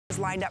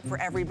lined up for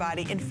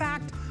everybody. In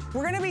fact,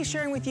 we're gonna be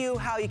sharing with you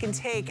how you can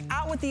take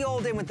out with the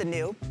old, in with the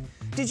new.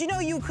 Did you know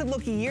you could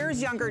look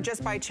years younger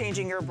just by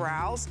changing your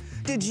brows?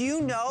 Did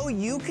you know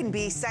you can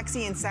be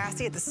sexy and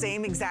sassy at the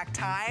same exact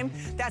time?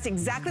 That's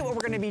exactly what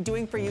we're gonna be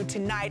doing for you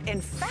tonight.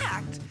 In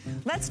fact,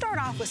 let's start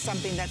off with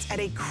something that's at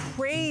a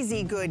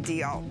crazy good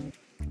deal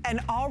and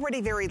already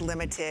very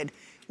limited.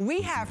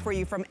 We have for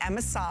you from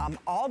immersive,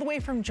 all the way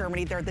from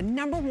Germany. They're the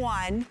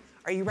 #1,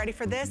 are you ready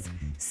for this?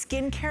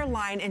 Skincare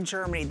line in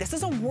Germany. This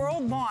is a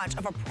world launch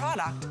of a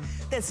product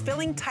that's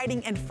filling,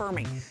 tightening, and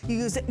firming. You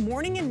use it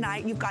morning and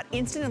night. You've got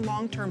instant and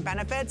long-term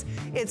benefits.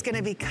 It's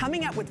gonna be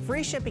coming up with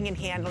free shipping and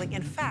handling.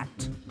 In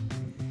fact,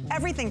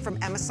 everything from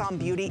immersive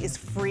Beauty is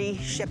free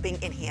shipping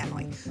and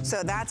handling.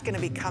 So that's gonna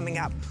be coming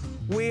up.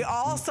 We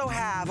also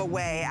have a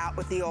way out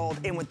with the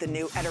old, in with the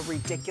new at a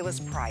ridiculous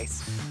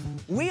price.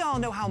 We all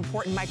know how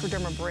important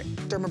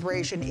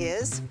microdermabrasion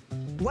is.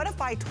 What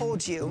if I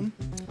told you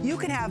you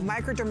can have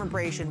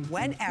microdermabrasion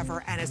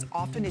whenever and as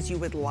often as you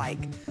would like,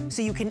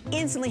 so you can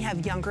instantly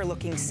have younger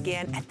looking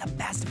skin at the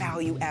best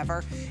value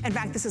ever? In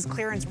fact, this is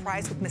clearance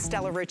price with Miss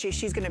Stella Ritchie.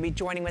 She's gonna be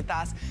joining with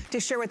us to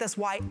share with us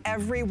why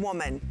every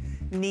woman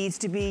needs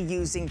to be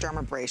using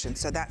dermabrasion.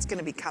 So that's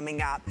gonna be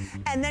coming up.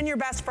 And then your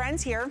best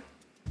friends here,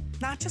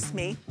 not just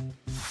me.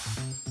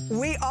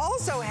 We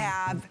also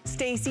have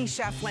Stacy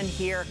Shefflin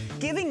here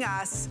giving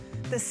us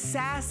the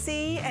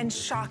sassy and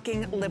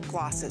shocking lip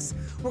glosses.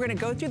 We're gonna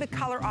go through the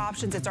color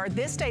options. It's our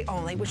this day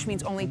only, which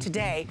means only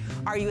today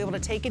are you able to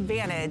take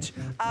advantage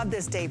of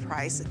this day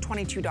price,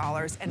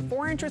 $22, and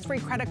 4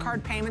 interest-free credit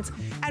card payments.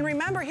 And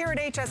remember, here at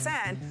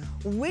HSN,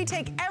 we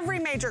take every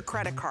major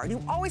credit card.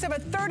 You always have a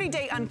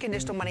 30-day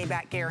unconditional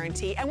money-back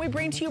guarantee, and we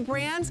bring to you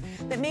brands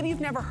that maybe you've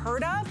never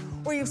heard of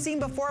or you've seen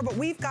before, but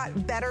we've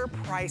got better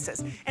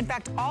prices. In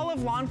fact, all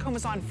of Lancome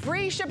is on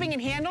free shipping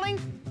and handling.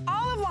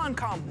 All of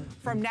Lancome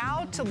from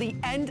now till the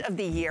end of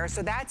the year,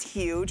 so that's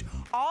huge.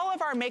 All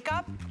of our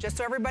makeup, just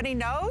so everybody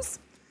knows,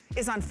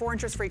 is on 4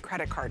 interest-free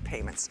credit card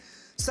payments.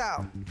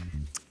 So,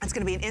 it's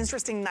gonna be an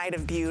interesting night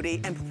of beauty,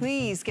 and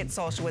please get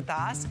social with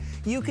us.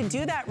 You can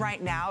do that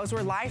right now as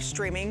we're live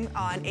streaming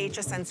on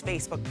HSN's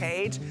Facebook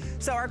page.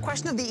 So our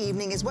question of the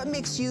evening is, what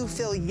makes you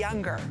feel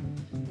younger?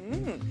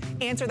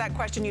 Answer that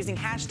question using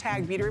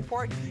hashtag Beauty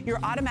Report.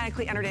 You're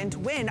automatically entered in to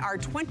win our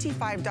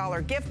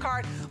 $25 gift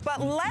card. But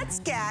let's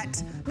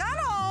get not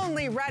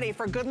only ready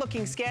for good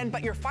looking skin,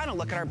 but your final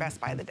look at our best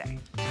buy of the day.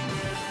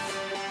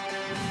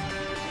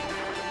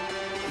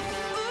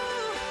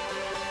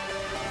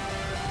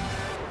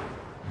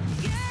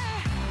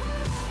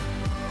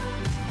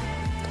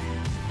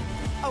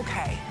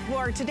 Okay, well,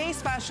 our today's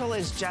special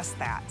is just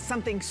that,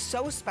 something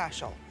so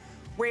special.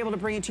 We're able to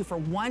bring it to you for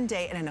one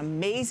day at an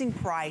amazing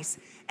price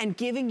and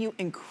giving you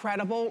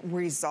incredible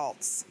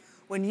results.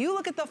 When you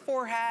look at the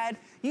forehead,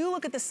 you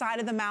look at the side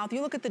of the mouth,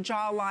 you look at the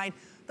jawline,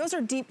 those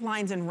are deep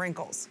lines and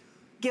wrinkles.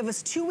 Give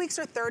us 2 weeks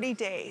or 30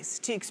 days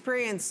to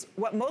experience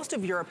what most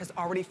of Europe has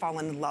already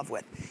fallen in love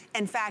with.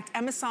 In fact,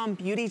 immersive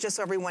Beauty, just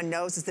so everyone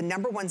knows, is the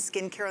 #1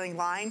 skincare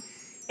line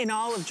in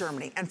all of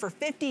Germany. And for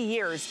 50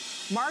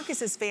 years,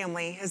 Marcus's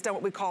family has done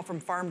what we call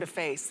from farm to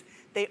face.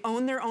 They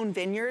own their own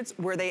vineyards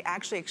where they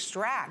actually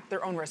extract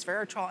their own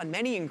resveratrol and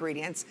many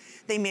ingredients.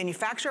 They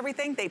manufacture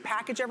everything, they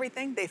package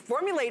everything, they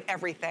formulate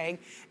everything.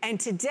 And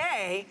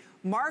today,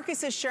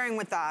 Marcus is sharing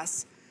with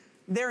us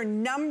their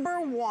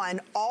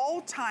 #1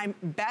 all-time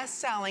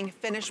best-selling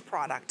finish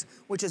product,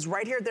 which is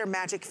right here, their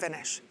Magic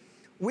Finish.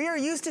 We are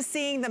used to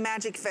seeing the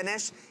Magic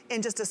Finish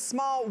in just a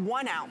small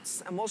 1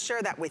 ounce, and we'll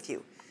share that with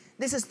you.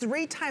 This is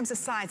 3 times the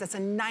size. That's a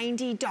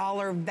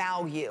 $90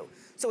 value.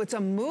 So it's a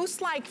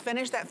mousse-like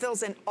finish that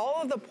fills in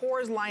all of the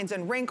pores, lines,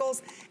 and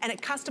wrinkles, and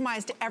it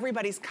customized to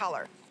everybody's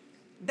color.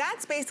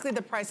 That's basically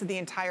the price of the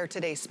entire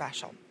today's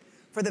special.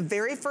 For the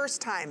very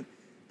first time,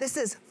 this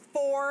is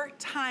 4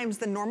 times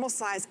the normal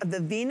size of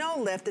the Vino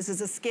Lift. This is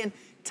a skin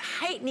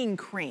tightening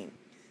cream.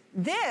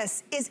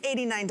 This is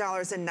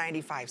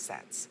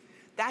 $89.95.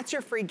 That's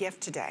your free gift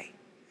today.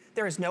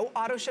 There is no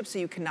auto ship, so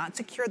you cannot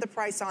secure the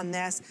price on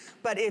this.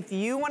 But if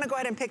you wanna go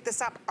ahead and pick this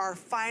up, our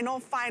final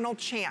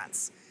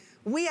chance.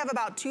 We have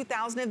about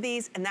 2,000 of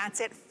these, and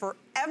that's it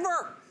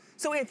forever.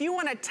 So if you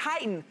wanna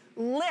tighten,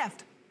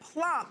 lift,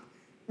 plump,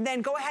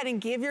 then go ahead and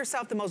give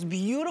yourself the most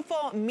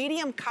beautiful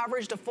medium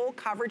coverage to full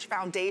coverage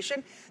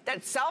foundation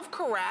that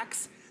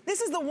self-corrects. This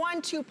is the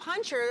 1-2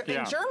 puncher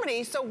in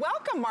Germany, so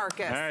welcome,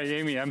 Marcus. Hi,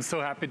 Amy, I'm so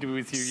happy to be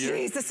with you here.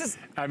 Jeez, this is,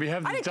 we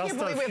have I just can't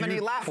believe we have any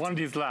left.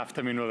 quantities left,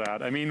 I mean, with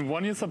that. I mean,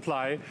 1 year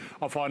supply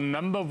of our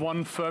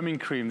 #1 firming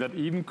cream that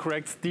even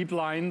corrects deep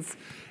lines,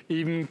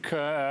 even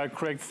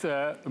corrects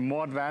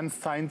more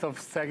advanced signs of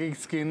sagging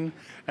skin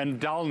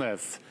and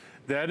dullness.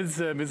 That is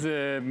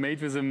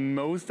made with the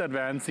most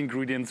advanced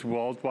ingredients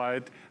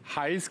worldwide,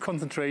 highest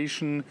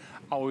concentration,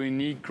 our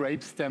unique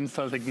grape stem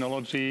cell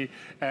technology,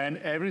 and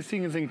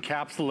everything is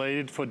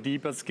encapsulated for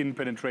deeper skin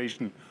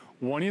penetration.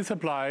 1 year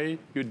supply,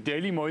 your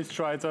daily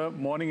moisturizer,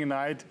 morning and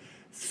night,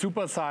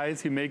 super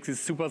size. We make this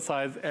super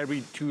size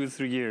every 2 or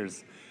 3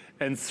 years.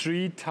 and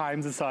 3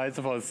 times the size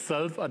of our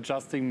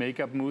self-adjusting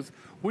makeup mousse,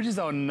 which is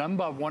our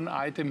 #1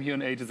 item here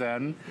in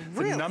HSN.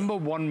 Really? The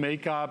 #1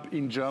 makeup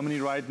in Germany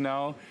right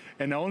now.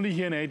 And only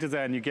here in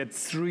HSN, you get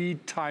 3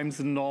 times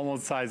the normal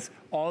size.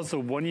 Also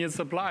 1 year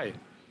supply.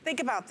 Think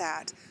about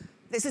that.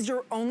 This is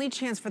your only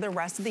chance for the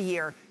rest of the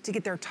year to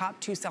get their top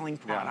 2 selling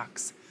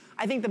products.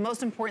 I think the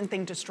most important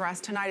thing to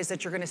stress tonight is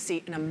that you're gonna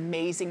see an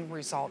amazing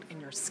result in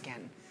your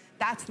skin.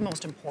 That's the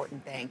most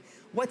important thing.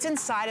 What's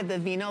inside of the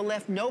Vino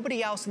Lift,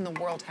 nobody else in the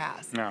world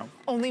has. No.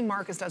 Only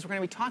Marcus does. We're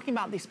gonna be talking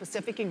about these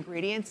specific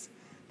ingredients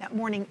that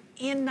morning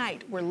and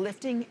night. We're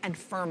lifting and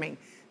firming.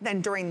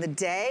 Then during the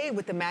day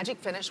with the Magic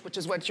Finish, which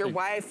is what your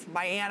wife,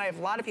 my aunt, I have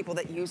a lot of people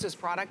that use this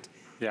product.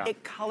 Yeah.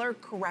 It color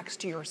corrects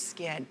to your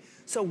skin.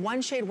 So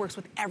one shade works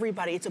with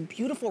everybody. It's a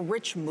beautiful,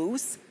 rich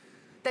mousse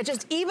that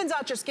just evens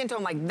out your skin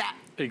tone like that.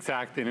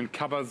 Exactly, and it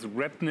covers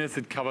redness,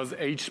 it covers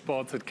age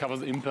spots, it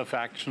covers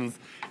imperfections,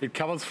 it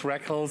covers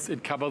freckles,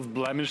 it covers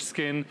blemished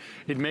skin.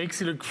 It makes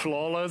you look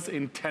flawless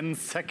in 10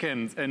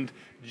 seconds and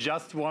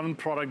just one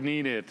product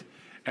needed.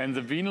 And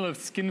the Vino Lift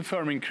Skin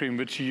Firming Cream,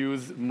 which you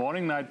use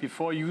morning, night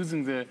before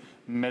using the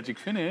Magic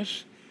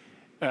Finish,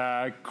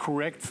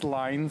 corrects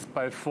lines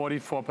by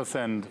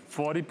 44%.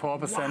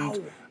 44%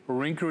 Wow.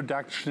 wrinkle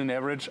reduction in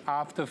average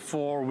after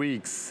 4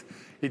 weeks.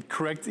 It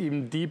corrects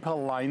even deeper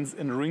lines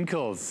and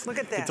wrinkles. Look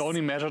at this. It's only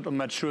measured on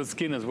mature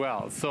skin as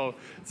well. So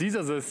these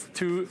are the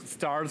 2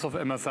 stars of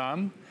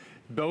MSM,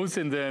 both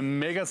in the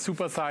mega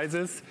super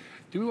sizes.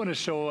 Do we want to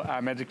show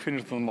Magic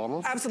Finish on the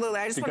models? Absolutely.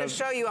 I just want to Because-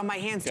 show you on my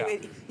hands too.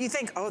 Yeah. You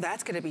think, oh,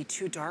 that's going to be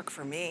too dark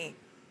for me.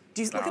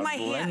 Do you look at my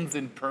hand? Blends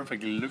in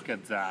perfectly. Look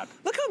at that.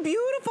 Look how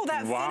beautiful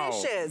that Wow.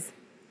 finish is.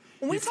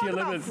 When we You talk see a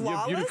little about bit, your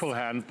flawless, beautiful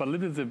hands, but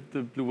look at the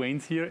blue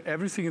veins here.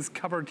 Everything is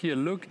covered here.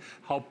 Look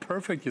how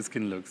perfect your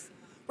skin looks.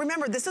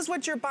 remember, this is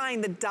what you're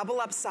buying, the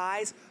double up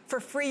size. For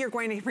free, you're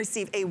going to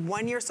receive a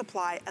 1-year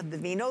supply of the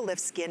Vino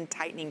Lift Skin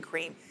Tightening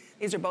Cream.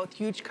 These are both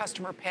huge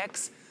customer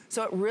picks.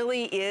 So it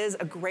really is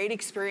a great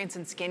experience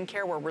in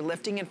skincare where we're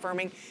lifting and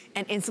firming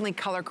and instantly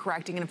color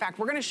correcting. And in fact,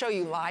 we're gonna show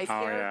you live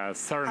here yeah,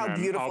 Sernan. how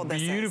beautiful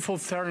this is. Beautiful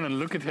Sernan,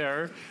 look at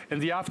her. In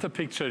the after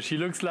picture, she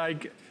looks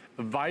like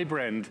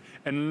vibrant.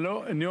 And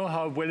know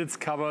how well it's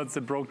covered,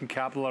 the broken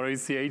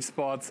capillaries, the age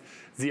spots,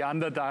 the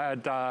under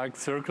dark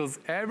circles,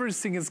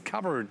 everything is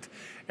covered.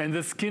 And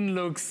the skin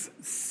looks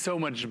so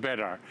much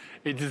better.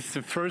 It is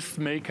the first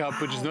makeup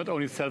which is not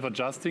only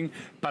self-adjusting,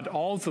 but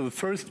also the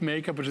first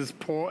makeup which is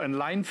pore and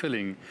line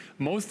filling.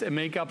 Most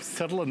makeup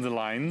settle in the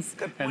lines,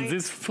 and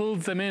this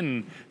fills them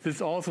in.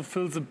 This also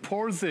fills the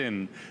pores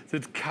in.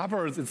 It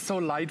covers, it's so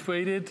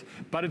lightweighted,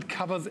 but it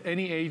covers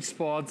any age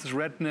spots,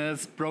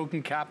 redness,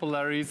 broken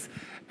capillaries,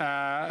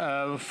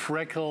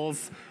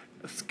 freckles,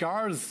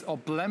 scars or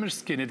blemished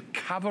skin. It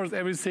covers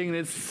everything, and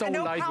it's so and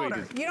no lightweighted.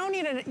 powder. You don't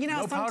need a, you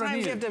know, No powder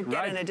sometimes you have to needed, get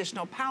right. an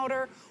additional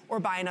powder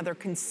or buy another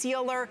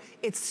concealer.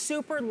 It's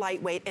super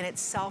lightweight and it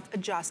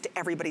self-adjusts to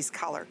everybody's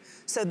color.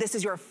 So this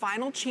is your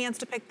final chance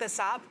to pick this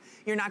up.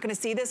 You're not gonna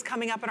see this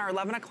coming up in our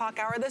 11 o'clock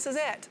hour. This is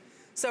it.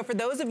 So for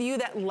those of you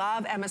that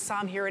love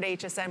MSM here at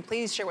HSN,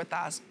 please share with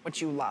us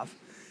what you love,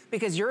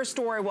 because your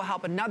story will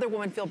help another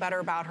woman feel better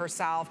about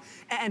herself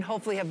and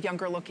hopefully have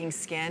younger looking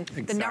skin.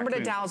 Exactly. The number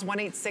to dial is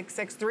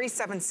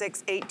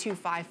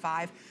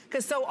 1-866-376-8255.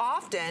 Because so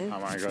often, Oh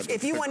my God,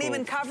 if you so want cool.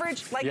 even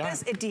coverage like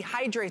this, it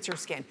dehydrates your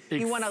skin.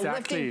 You want a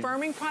lifting, Exactly.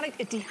 firming product,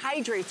 it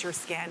dehydrates your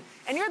skin.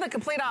 And you're the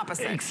complete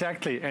opposite.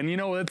 Exactly, and you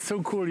know, it's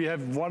so cool. You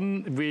have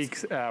 1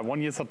 week's,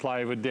 1 year supply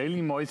of a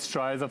daily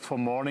moisturizer for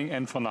morning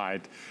and for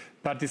night,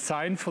 but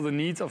designed for the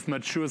needs of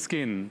mature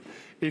skin.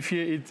 It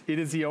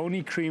is the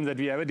only cream that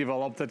we ever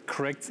developed that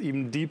corrects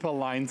even deeper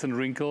lines and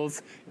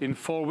wrinkles in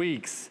 4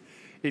 weeks.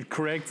 It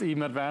corrects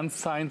even advanced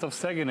signs of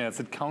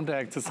sagginess. It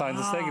counteracts the signs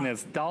of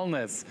sagginess,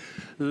 dullness.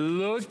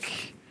 Look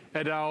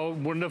at our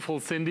wonderful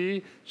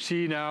Cindy.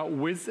 She now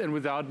with and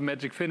without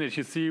Magic Finish.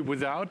 You see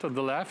without on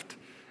the left,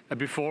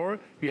 before,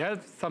 we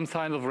had some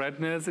signs of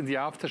redness. In the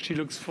after, she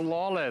looks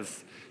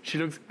flawless. She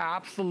looks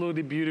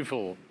absolutely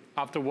beautiful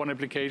after 1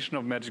 application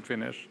of Magic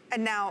Finish.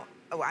 And now,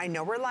 I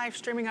know we're live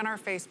streaming on our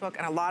Facebook,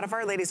 and a lot of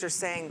our ladies are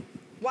saying,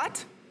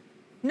 what?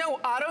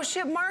 No auto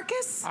ship,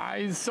 Marcus?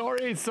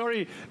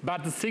 Sorry.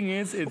 But the thing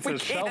is, it's We a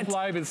shelf can't.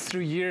 life is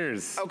 3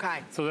 years.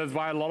 Okay. So that's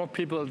why a lot of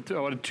people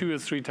order 2 or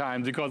 3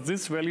 times, because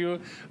this value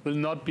will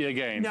not be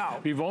again. No.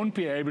 We won't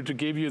be able to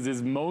give you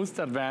this most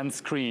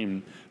advanced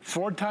cream,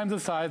 4 times the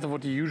size of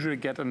what you usually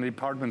get in a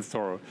department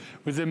store,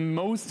 with the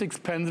most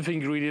expensive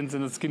ingredients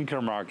in the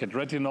skincare market: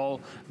 retinol,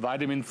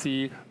 vitamin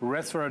C,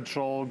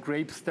 resveratrol,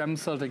 grape stem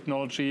cell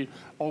technology,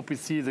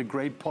 OPC, the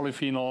great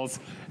polyphenols,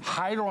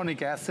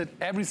 hyaluronic acid,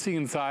 everything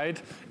inside.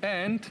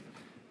 And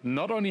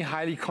not only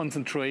highly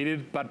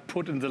concentrated, but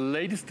put in the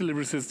latest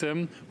delivery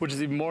system, which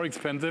is even more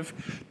expensive,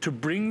 to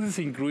bring these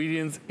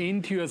ingredients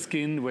into your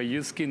skin where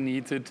your skin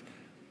needs it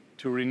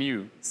to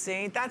renew.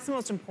 See, that's the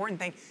most important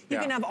thing. You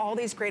can have all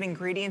these great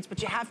ingredients,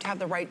 but you have to have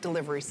the right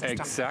delivery system.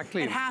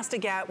 Exactly. It has to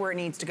get where it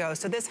needs to go.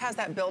 So this has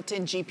that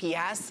built-in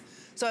GPS.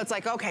 So it's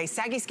like, okay,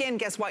 saggy skin,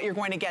 guess what? You're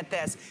going to get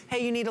this.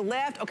 Hey, you need a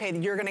lift? Okay,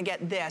 you're gonna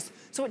get this.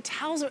 So it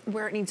tells it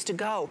where it needs to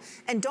go.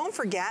 And don't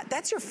forget,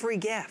 that's your free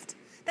gift.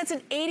 That's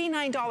an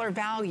 $89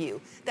 value.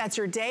 That's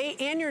your day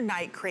and your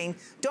night cream.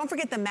 Don't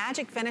forget the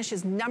Magic Finish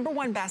is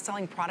 #1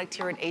 best-selling product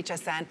here at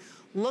HSN.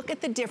 Look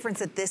at the difference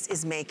that this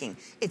is making.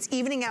 It's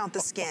evening out the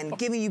skin,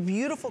 giving you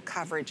beautiful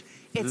coverage.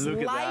 It's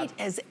light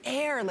as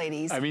air,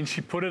 ladies. I mean,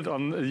 she put it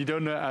on, you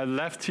don't know,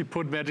 left she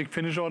put Magic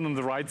Finish on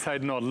the right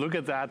side not. Look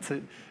at that.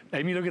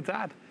 Amy, look at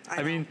that.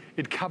 I mean,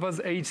 it covers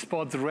age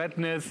spots,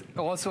 redness,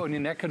 also on your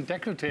neck and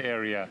décolleté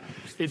area.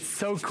 It's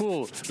so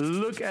cool.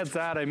 Look at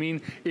that. I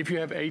mean, if you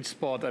have age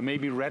spot or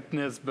maybe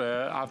redness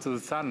after the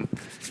sun,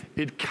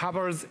 it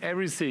covers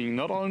everything,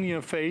 not only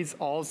your face,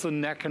 also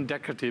neck and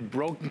décolleté.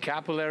 Broken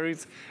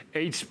capillaries,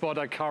 age spot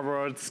are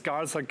covered,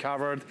 scars are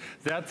covered.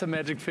 That's a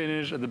Magic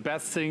Finish. And the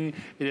best thing,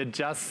 it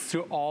adjusts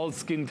to all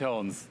skin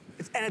tones.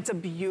 And it's a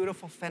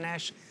beautiful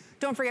finish.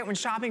 Don't forget, when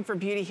shopping for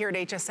beauty here at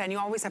HSN, you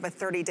always have a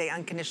 30-day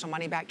unconditional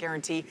money-back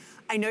guarantee.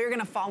 I know you're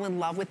gonna fall in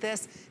love with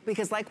this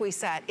because, like we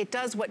said, it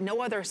does what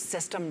no other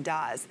system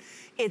does.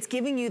 It's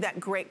giving you that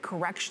great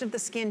correction of the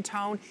skin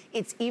tone.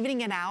 It's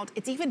evening it out.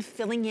 It's even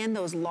filling in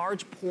those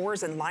large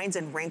pores and lines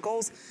and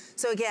wrinkles.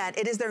 So again,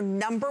 it is their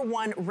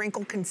 #1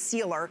 wrinkle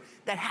concealer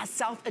that has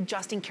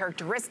self-adjusting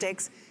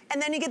characteristics.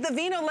 And then you get the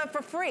Vino Lift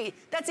for free.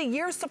 That's a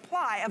year's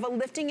supply of a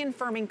lifting and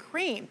firming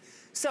cream.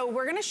 So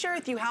we're gonna share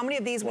with you how many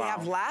of these we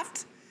have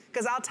left.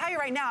 Because I'll tell you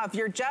right now, if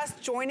you're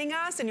just joining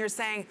us and you're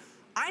saying,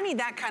 I need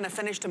that kind of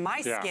finish to my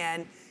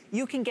skin,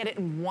 you can get it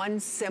in one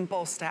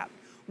simple step.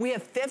 We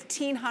have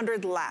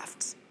 1,500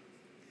 left.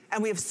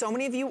 And we have so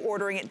many of you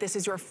ordering it. This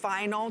is your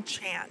final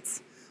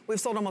chance. We've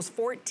sold almost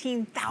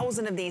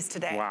 14,000 of these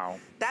today. Wow.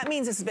 That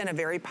means this has been a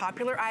very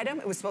popular item.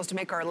 It was supposed to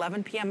make our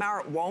 11 p.m. hour.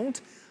 It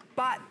won't.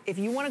 But if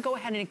you want to go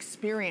ahead and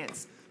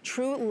experience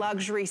true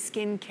luxury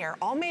skincare,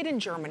 all made in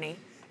Germany,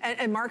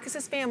 and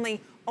Marcus's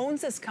family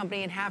owns this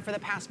company and have for the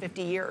past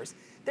 50 years.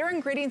 There are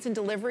ingredients and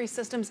delivery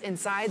systems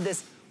inside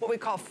this, what we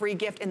call free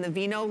gift in the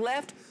Vino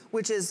Lift,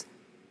 which is,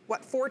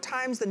 what, 4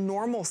 times the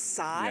normal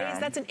size?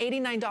 That's an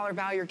 $89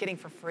 value you're getting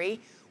for free,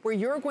 where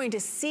you're going to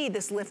see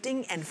this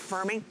lifting and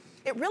firming.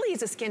 It really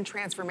is a skin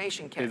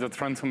transformation kit. It's a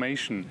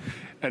transformation.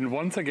 And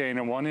once again,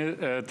 I want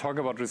to talk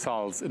about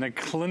results. In a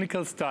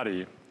clinical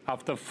study,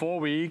 after 4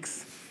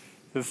 weeks,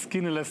 the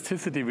skin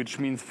elasticity, which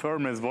means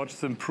firmness,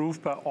 was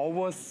improved by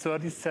over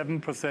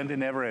 37%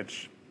 in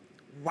average.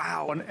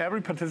 Wow. On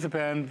every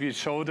participant, we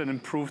showed an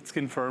improved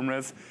skin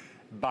firmness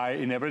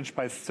in average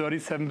by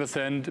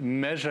 37%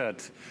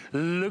 measured.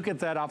 Look at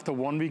that, after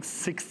 1 week,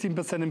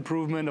 16%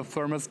 improvement of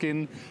firmer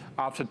skin.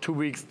 After 2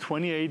 weeks,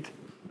 28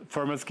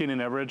 firmer skin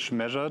in average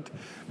measured.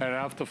 And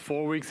after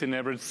 4 weeks, in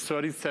average,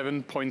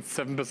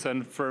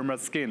 37.7% firmer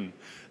skin.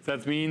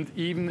 That means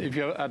even if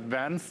you have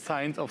advanced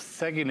signs of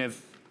sagginess,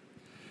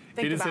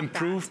 it is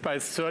improved by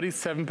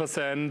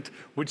 37%,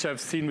 which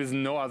I've seen with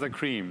no other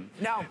cream.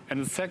 No.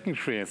 And the second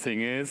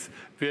thing is,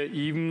 we're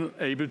even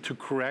able to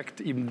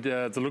correct even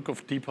the look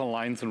of deeper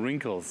lines and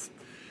wrinkles.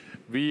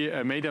 We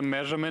made a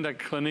measurement, a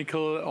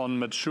clinical, on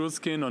mature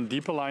skin, on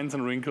deeper lines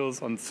and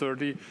wrinkles, on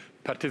 30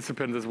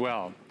 participants as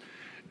well.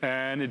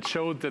 And it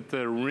showed that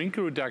the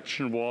wrinkle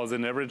reduction was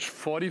an average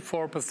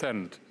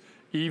 44%,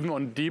 even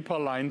on deeper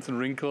lines and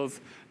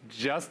wrinkles,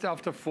 just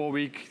after 4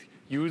 weeks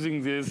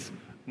using this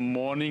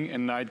morning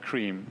and night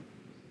cream.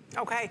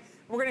 Okay,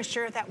 we're gonna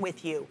share that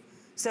with you.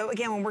 So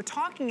again, when we're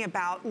talking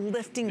about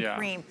lifting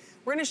cream,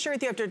 we're gonna share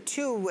with you after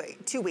 2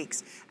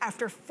 weeks.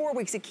 After 4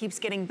 weeks, it keeps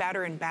getting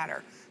better and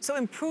better. So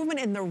improvement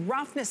in the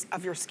roughness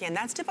of your skin,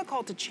 that's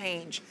difficult to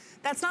change.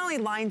 That's not only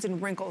lines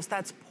and wrinkles,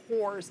 that's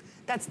pores,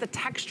 that's the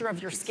texture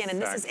of your skin, and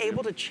this is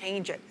able to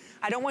change it.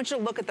 I don't want you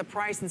to look at the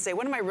price and say,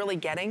 what am I really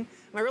getting?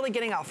 Am I really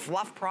getting a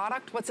fluff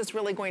product? What's this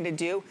really going to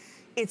do?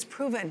 It's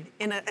proven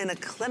in a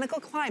clinical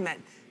climate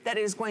that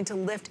it is going to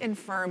lift and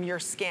firm your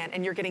skin,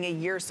 and you're getting a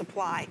year's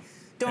supply.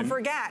 Don't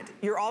forget,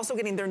 you're also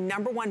getting their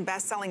 #1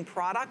 best-selling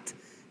product.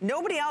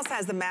 Nobody else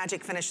has the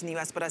Magic Finish in the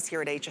US but us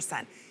here at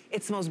HSN.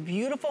 It's the most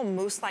beautiful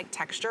mousse-like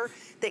texture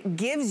that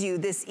gives you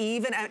this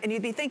even, and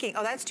you'd be thinking,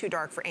 oh, that's too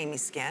dark for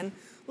Amy's skin.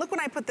 Look when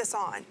I put this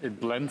on. It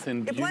blends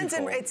in beautiful. It blends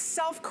in, it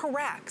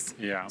self-corrects.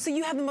 Yeah. So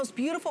you have the most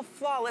beautiful,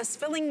 flawless,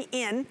 filling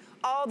in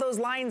all those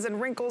lines and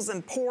wrinkles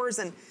and pores.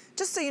 And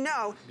just so you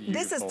know,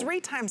 this is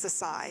 3 times the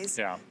size.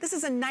 Yeah. This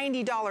is a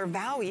 $90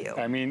 value.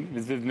 I mean,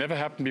 this never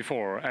happened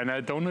before. And I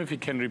don't know if you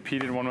can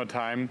repeat it one more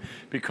time,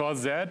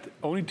 because that,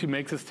 only to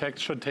make this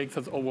texture, takes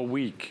us over a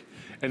week.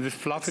 And this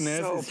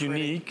fluffiness is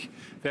unique.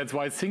 That's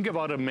why think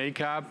about a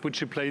makeup,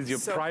 which replaces your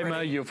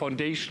primer, your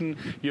foundation,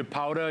 your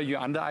powder, your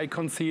under-eye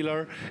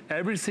concealer,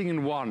 everything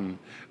in one,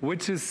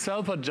 which is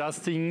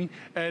self-adjusting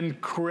and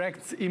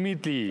corrects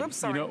immediately. Oops,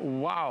 sorry. You know,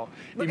 wow.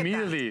 Look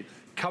immediately.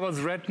 Covers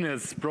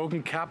redness,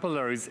 broken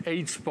capillaries,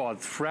 age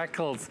spots,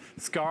 freckles,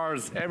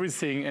 scars,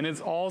 everything. And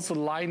it's also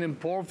line and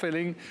pore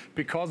filling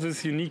because of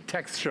this unique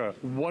texture.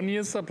 1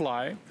 year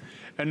supply.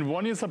 and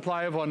 1 year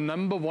supply of our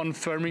 #1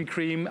 firming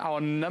cream, our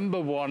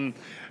 #1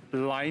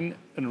 line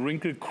and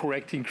wrinkle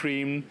correcting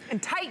cream.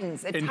 And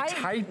tightens,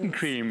 Tighten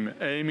cream.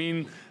 I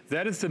mean,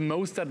 that is the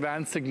most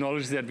advanced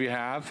technology that we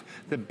have.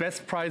 The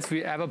best price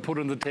we ever put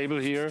on the table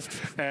here.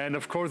 And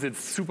of course, it's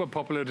super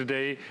popular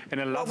today,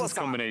 and I love this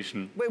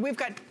combination. We've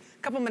got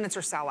a couple minutes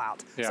or sell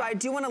out. Yeah. So I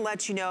do want to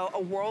let you know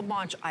a world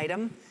launch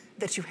item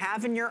that you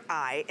have in your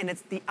eye, and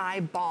it's the eye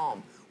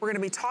balm. We're going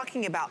to be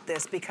talking about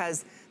this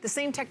because the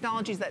same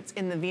technologies that's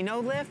in the Vino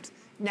Lift,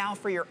 now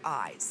for your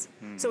eyes.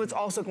 So it's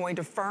also going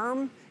to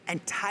firm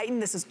and tighten.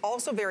 This is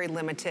also very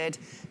limited.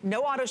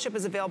 No auto ship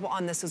is available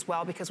on this as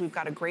well because we've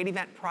got a great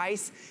event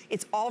price.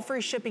 It's all free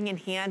shipping and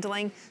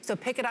handling. So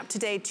pick it up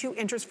today, 2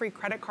 interest-free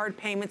credit card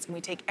payments, and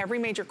we take every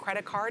major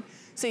credit card.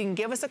 So you can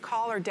give us a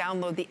call or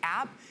download the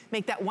app,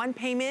 make that 1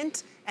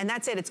 payment, and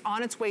that's it. It's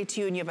on its way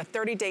to you, and you have a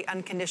 30-day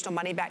unconditional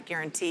money-back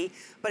guarantee.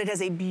 But it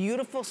has a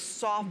beautiful,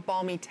 soft,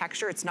 balmy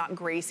texture. It's not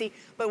greasy,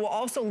 but it will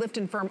also lift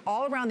and firm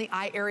all around the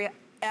eye area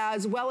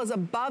as well as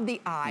above the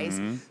eyes.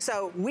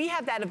 So we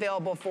have that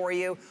available for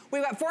you.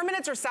 We've got 4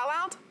 minutes or sell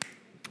out.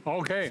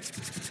 Okay.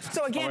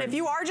 So again, if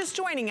you are just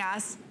joining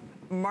us,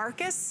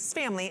 Marcus'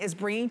 family is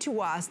bringing to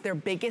us their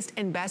biggest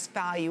and best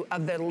value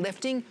of the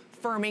lifting,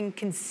 firming,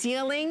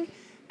 concealing,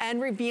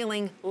 and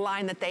revealing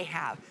line that they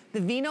have.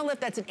 The Vino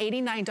Lift, that's an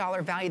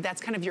 $89 value.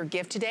 That's kind of your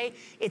gift today.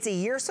 It's a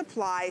year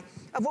supply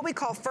of what we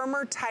call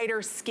firmer,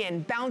 tighter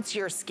skin,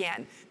 bouncier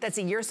skin. That's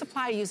a year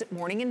supply. Use it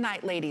morning and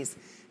night, ladies.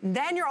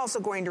 Then you're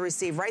also going to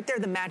receive right there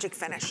the magic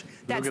finish.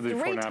 That's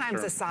 3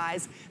 times the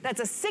size.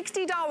 That's a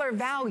 $60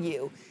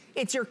 value.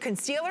 It's your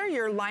concealer,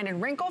 your line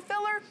and wrinkle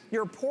filler,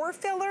 your pore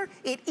filler.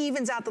 It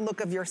evens out the look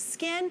of your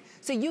skin,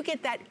 so you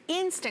get that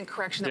instant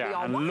correction that we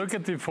all want. And look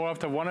at the before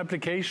after 1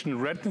 application.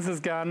 Redness is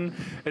gone,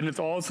 and it's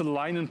also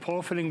line and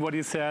pore filling, what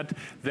you said.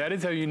 That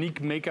is our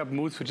unique makeup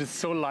mousse, which is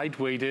so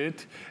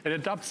lightweighted. It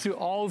adapts to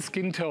all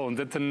skin tones.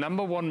 That's the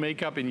 #1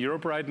 makeup in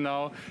Europe right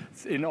now.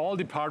 It's in all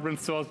department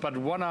stores, but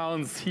 1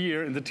 ounce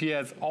here in the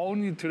TS,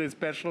 only today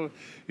special,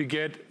 you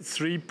get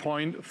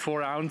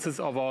 3.4 ounces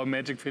of our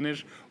magic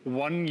finish,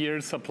 1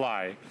 year supply.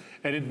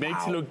 And it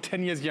makes you look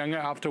 10 years younger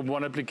after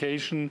 1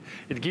 application.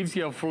 It gives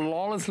you a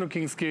flawless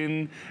looking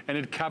skin, and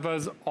it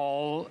covers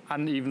all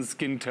uneven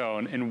skin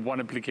tone in 1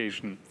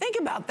 application. Think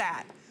about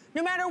that.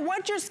 No matter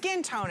what your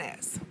skin tone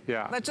is.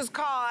 Yeah. Let's just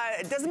call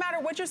it doesn't matter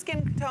what your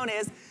skin tone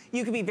is.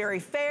 You could be very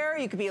fair,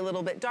 you could be a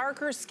little bit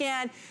darker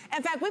skin.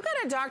 In fact, we've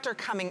got a doctor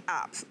coming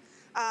up.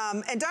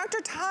 And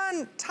Dr.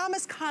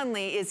 Thomas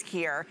Conley is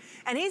here,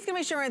 and he's gonna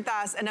be sharing with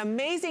us an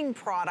amazing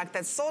product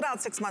that sold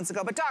out 6 months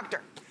ago. But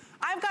doctor,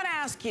 I've gotta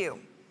ask you,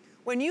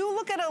 when you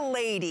look at a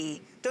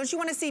lady, don't you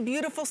wanna see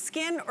beautiful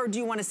skin, or do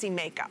you wanna see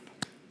makeup?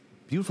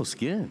 Beautiful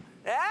skin.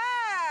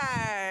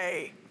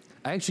 Hey!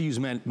 I actually use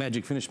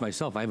magic finish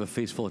myself. I have a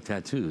face full of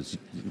tattoos.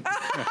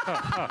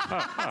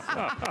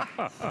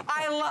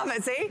 I love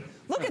it, see?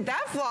 Look at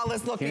that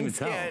flawless looking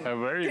skin.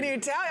 Can you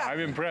tell? I'm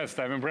impressed,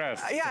 I'm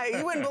impressed. Yeah,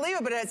 you wouldn't believe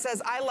it, but it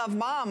says, "I love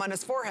mom" on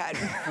his forehead.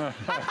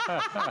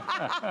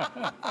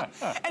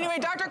 Anyway,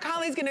 Dr.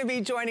 Conley's gonna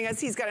be joining us.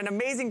 He's got an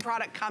amazing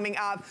product coming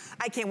up.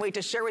 I can't wait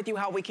to share with you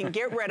how we can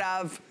get rid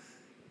of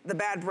the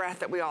bad breath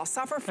that we all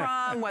suffer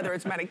from, whether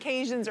it's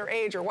medications or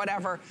age or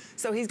whatever.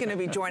 So he's gonna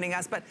be joining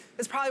us, but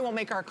this probably won't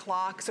make our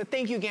clock. So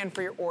thank you again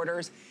for your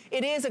orders.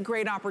 It is a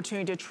great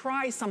opportunity to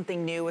try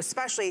something new,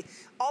 especially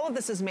all of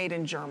this is made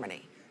in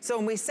Germany. So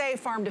when we say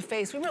farm to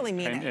face, we really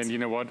mean it. And you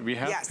know what? We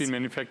have been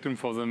manufacturing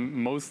for the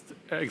most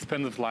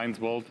expensive lines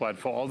worldwide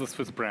for all the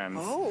Swiss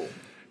brands. Oh.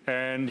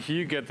 And here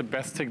you get the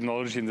best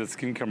technology in the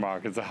skincare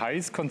market, the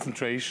highest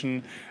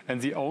concentration, and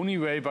the only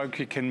way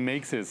we can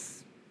make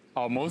this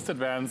our most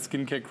advanced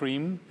skincare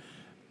cream,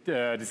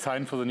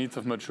 designed for the needs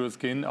of mature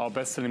skin, our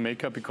best-selling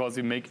makeup, because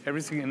we make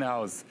everything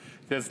in-house.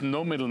 There's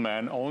no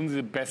middleman, only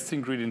the best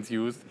ingredients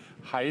used,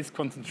 highest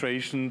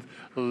concentration,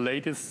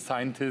 latest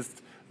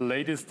scientists,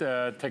 latest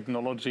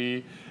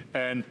technology,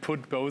 and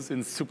put those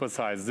in super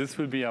size. This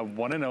will be our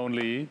one and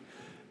only,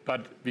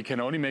 but we can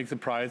only make the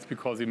price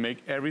because we make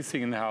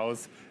everything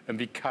in-house and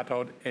we cut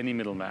out any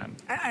middleman.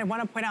 I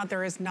want to point out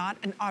there is not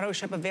an auto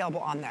ship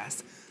available on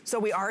this. So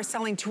we are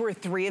selling 2 or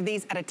 3 of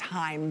these at a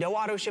time. No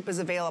auto ship is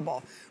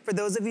available. For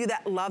those of you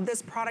that love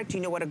this product, you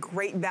know what a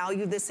great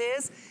value this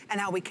is and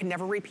how we can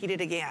never repeat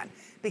it again,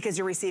 because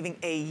you're receiving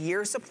a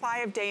year supply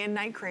of day and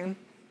night cream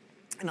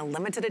in a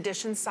limited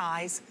edition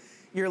size.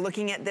 You're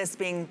looking at this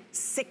being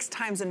 6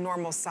 times a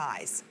normal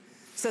size.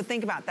 So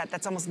think about that,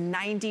 that's almost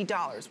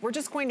 $90. We're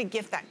just going to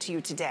gift that to you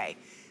today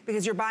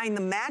because you're buying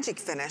the Magic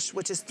Finish,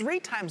 which is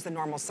 3 times the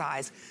normal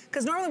size,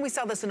 because normally we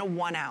sell this in a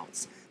 1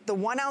 ounce. The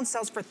 1 ounce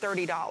sells for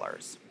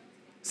 $30.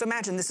 So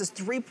imagine this is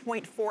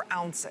 3.4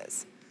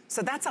 ounces.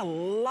 So that's a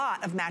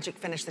lot of Magic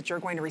Finish that you're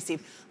going to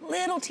receive.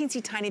 Little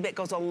teensy tiny bit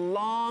goes a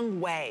long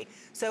way.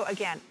 So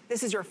again,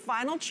 this is your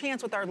final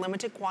chance with our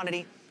limited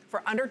quantity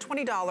for under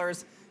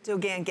 $20 to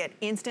again get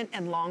instant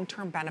and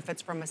long-term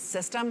benefits from a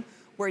system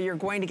where you're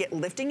going to get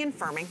lifting and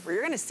firming, where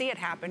you're gonna see it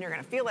happen, you're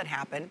gonna feel it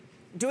happen,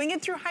 doing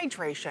it through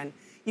hydration.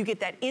 You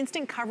get that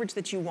instant coverage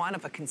that you want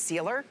of a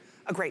concealer,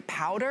 a great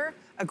powder,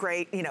 a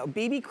great, you know,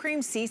 BB cream,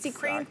 CC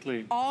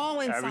cream,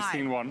 all inside. Every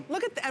single one.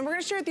 Look at that, and we're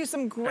gonna share with you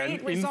some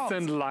great results.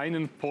 Instant line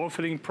and pore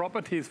filling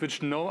properties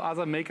which no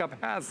other makeup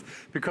has,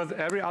 because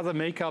every other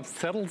makeup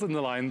settles in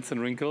the lines and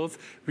wrinkles.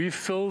 We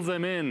fill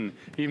them in.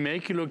 We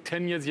make you look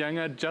 10 years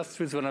younger just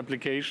with one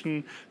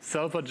application,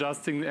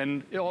 self-adjusting,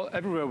 and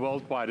everywhere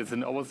worldwide. It's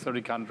in over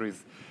 30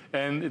 countries.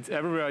 And it's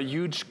everywhere a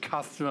huge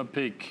customer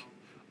pick.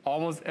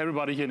 Almost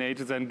everybody here in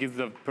HSN gives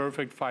it a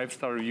perfect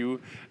 5-star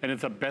review, and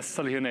it's a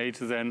bestseller here in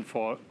HSN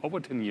for over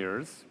 10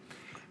 years.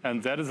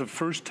 And that is the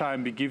first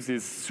time we give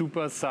this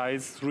super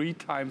size, 3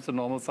 times the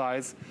normal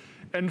size,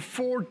 and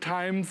 4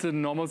 times the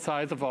normal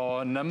size of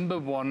our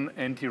 #1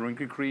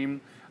 anti-wrinkle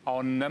cream,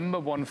 our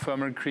 #1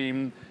 firmer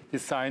cream,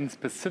 designed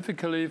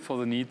specifically for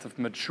the needs of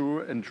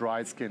mature and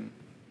dry skin.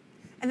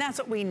 And that's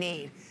what we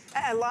need.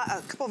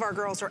 A couple of our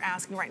girls are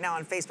asking right now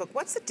on Facebook,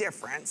 what's the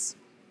difference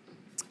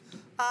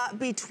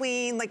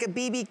between like a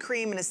BB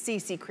cream and a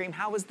CC cream?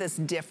 How is this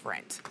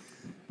different?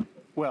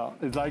 Well,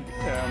 it's like,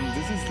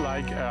 this is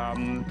like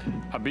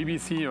a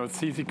BBC or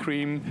CC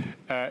cream.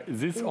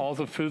 This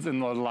also fills in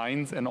the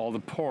lines and all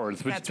the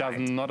pores, which does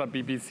not a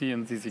BBC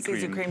and CC cream.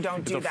 CC cream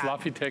don't do that. It's a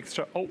fluffy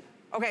texture. Oh,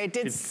 okay, it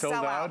did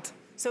sell out.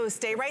 So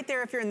stay right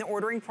there if you're in the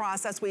ordering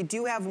process. We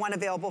do have one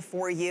available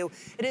for you.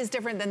 It is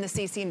different than the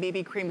CC and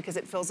BB cream because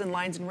it fills in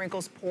lines and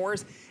wrinkles,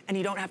 pores, and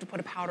you don't have to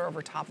put a powder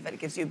over top of it. It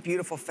gives you a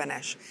beautiful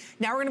finish.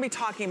 Now we're gonna be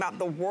talking about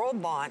the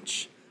world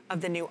launch of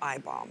the new eye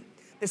balm.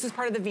 This is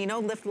part of the Vino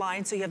Lift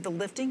line, so you have the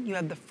lifting, you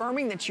have the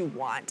firming that you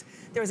want.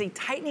 There's a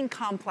tightening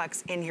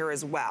complex in here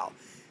as well.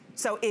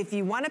 So if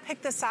you want to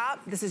pick this up,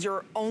 this is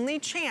your only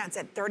chance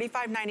at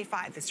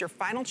 $35.95. This is your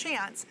final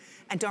chance.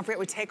 And don't forget,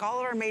 we take all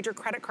of our major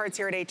credit cards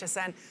here at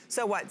HSN.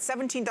 So what,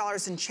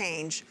 $17 and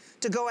change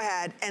to go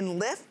ahead and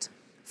lift,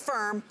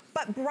 firm,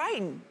 but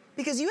brighten.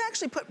 Because you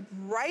actually put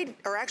bright,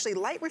 or actually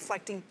light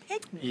reflecting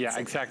pigments. Yeah,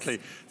 exactly.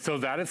 So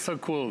that is so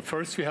cool.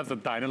 First we have the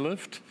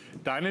Dynalift.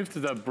 Dynalift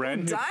is a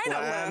brand new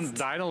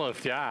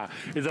Dynalift, yeah.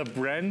 Is a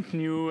brand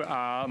new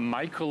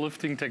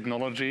micro-lifting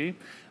technology.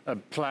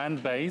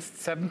 Plant-based,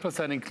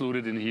 7%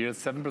 included in here,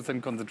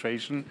 7%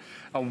 concentration.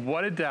 And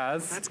what it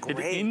does, it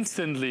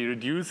instantly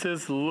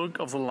reduces the look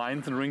of the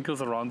lines and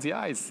wrinkles around the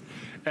eyes.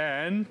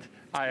 And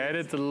I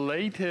added the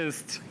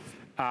latest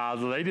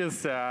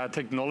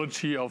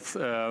technology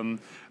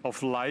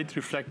of light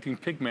reflecting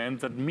pigment.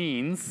 That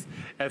means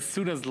as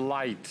soon as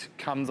light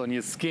comes on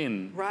your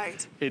skin,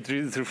 it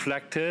is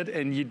reflected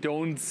and you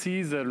don't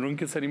see the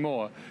wrinkles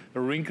anymore. The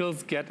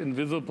wrinkles get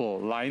invisible,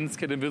 lines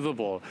get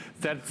invisible.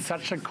 That's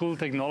such a cool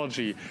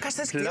technology. Gosh,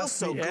 this feels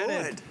so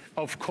good.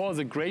 Of course,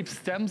 a grape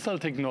stem cell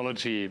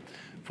technology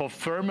for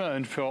firmer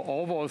and for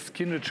overall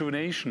skin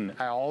rejuvenation.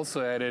 I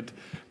also added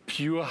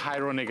pure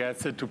hyaluronic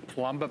acid to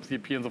plump up the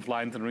appearance of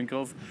lines and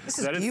wrinkles. This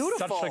is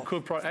beautiful. Such a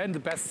cool product. And the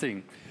best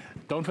thing,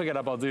 don't forget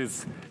about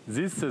this.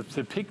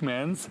 The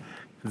pigments,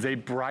 they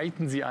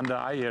brighten the under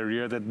eye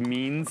area. That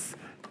means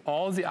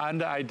all the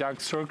under eye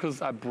dark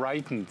circles are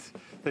brightened.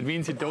 That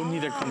means you don't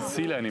need a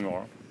concealer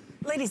anymore.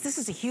 Ladies, this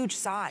is a huge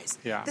size.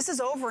 Yeah. This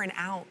is over an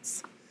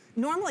ounce.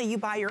 Normally you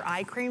buy your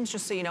eye creams,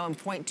 just so you know, in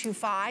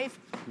 0.25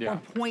 or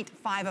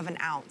 0.5 of an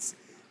ounce.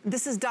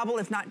 This is double,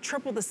 if not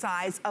triple the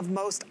size of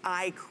most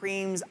eye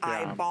creams,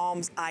 eye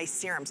balms, eye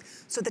serums.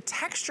 So the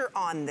texture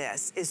on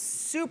this is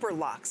super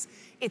luxe.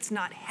 It's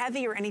not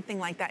heavy or anything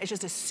like that. It's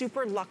just a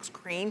super luxe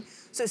cream.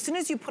 So as soon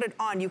as you put it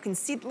on, you can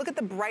see, look at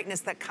the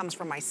brightness that comes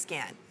from my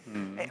skin.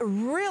 It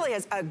really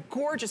has a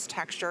gorgeous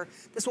texture.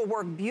 This will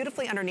work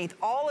beautifully underneath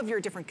all of your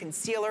different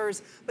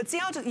concealers. But see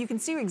how you can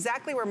see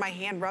exactly where my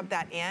hand rubbed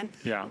that in?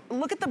 Yeah.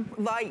 Look at the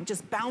light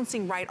just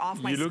bouncing right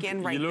off my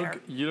skin right there.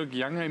 You look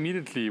younger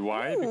immediately.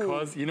 Why? Ooh.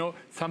 Because, you know,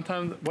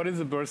 sometimes, what is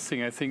the first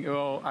thing? I think,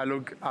 oh, I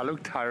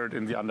look tired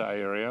in the under eye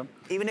area.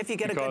 Even if you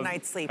get a good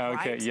night's sleep, right?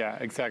 Okay, yeah,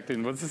 exactly.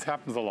 And this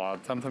happens a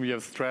lot. Sometimes you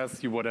have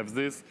stress, you whatever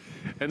this.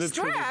 And it's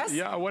stress?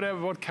 Yeah,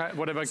 whatever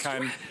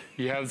kind.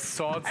 You have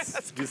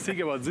thoughts, you think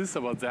about this,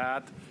 about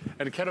that,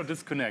 and cannot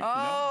disconnect. Oh,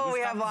 you know? we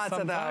have lots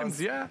of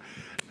those. Yeah.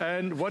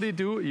 And what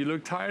do? You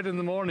look tired in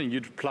the morning. You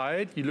apply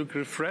it, you look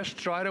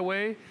refreshed right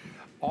away.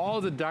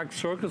 All the dark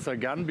circles are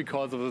gone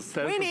because of the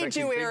self-reflecting We need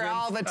you here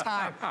all the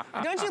time.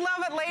 Don't you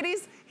love it,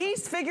 ladies?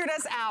 He's figured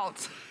us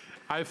out.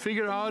 I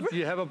figured out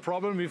you have a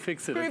problem, we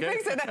fix it, okay?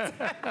 We fix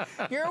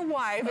it. Your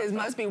wife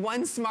must be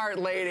one smart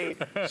lady.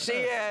 She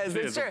is.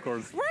 It's true. Of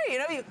course. Right, you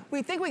know,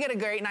 we think we get a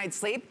great night's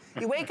sleep.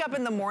 You wake up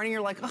in the morning, you're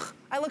like, oh,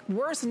 I look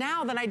worse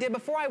now than I did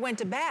before I went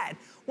to bed.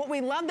 What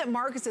we love that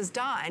Marcus has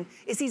done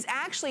is he's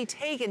actually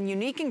taken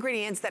unique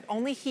ingredients that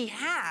only he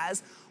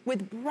has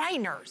with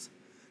brighteners.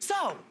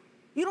 So,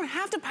 you don't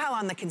have to pile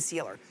on the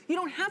concealer. You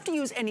don't have to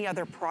use any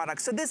other product.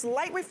 So this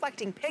light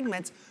reflecting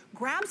pigments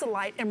grabs the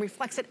light and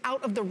reflects it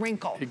out of the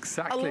wrinkle.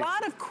 Exactly. A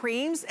lot of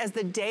creams, as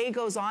the day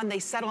goes on, they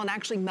settle and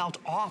actually melt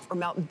off or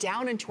melt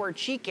down into our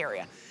cheek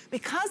area.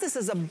 Because this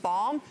is a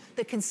balm,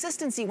 the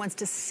consistency wants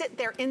to sit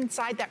there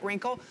inside that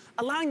wrinkle,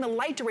 allowing the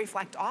light to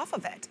reflect off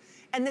of it.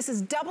 And this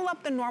is double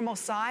up the normal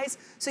size,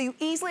 so you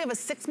easily have a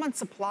 6-month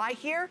supply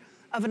here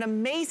of an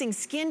amazing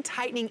skin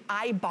tightening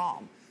eye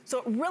balm. So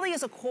it really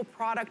is a cool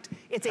product.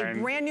 It's a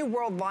brand new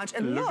world launch.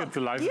 And look at the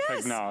light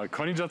effect now.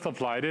 Connie just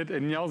applied it,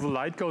 and now the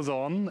light goes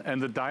on,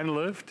 and the dyno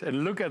lift,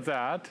 and look at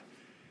that.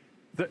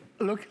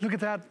 Look at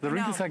that. The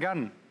wrinkles are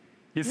gone.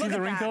 You see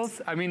the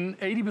wrinkles? I mean,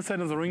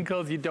 80% of the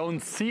wrinkles you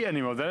don't see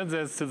anymore.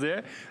 They're still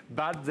there,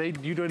 but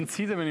you don't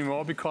see them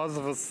anymore because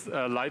of this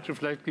light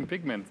reflecting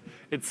pigment.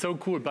 It's so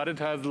cool, but it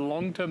has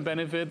long-term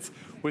benefits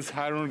with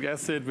hyaluronic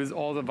acid, with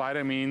all the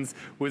vitamins,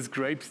 with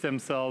grape stem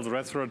cells,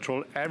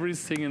 resveratrol,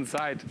 everything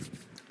inside.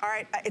 All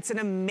right, it's an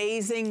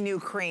amazing new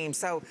cream.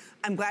 So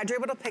I'm glad you're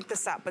able to pick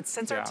this up. But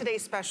since our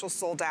today's special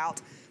sold out,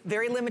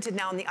 very limited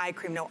now in the eye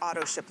cream, no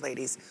auto ship,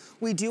 ladies.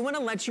 We do want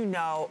to let you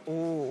know,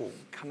 ooh,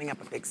 coming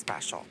up a big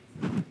special.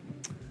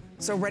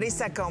 So ready,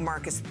 set, go,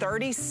 Marcus.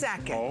 30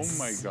 seconds.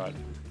 Oh my God.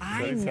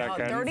 30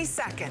 seconds. 30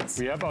 seconds.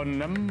 We have our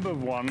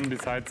 #1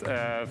 besides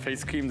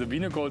face cream, the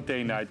Vino Gold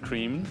Day Night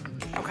Cream.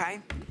 Okay.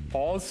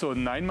 Also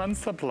 9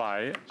 months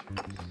supply,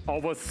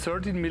 over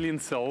 13 million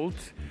sold,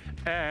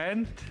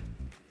 and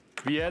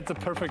we had the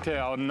perfect hair,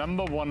 our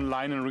 #1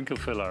 line and wrinkle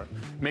filler.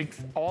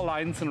 Makes all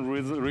lines and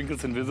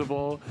wrinkles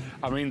invisible.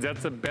 I mean,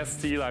 that's the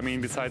best deal, I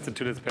mean, besides the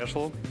Today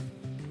Special.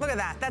 Look at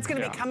that. That's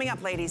going to be coming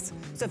up, ladies.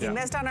 So if you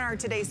missed out on our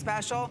Today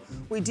Special,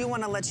 we do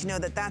want to let you know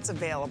that that's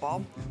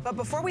available. But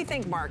before we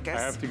thank Marcus...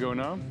 I have to go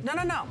now?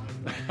 No.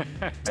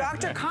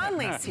 Dr.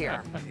 Conley's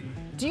here.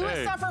 Do you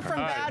suffer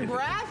from bad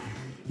breath?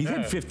 He's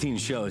had 15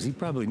 shows. He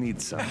probably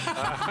needs some.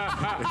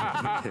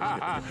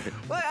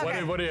 Well,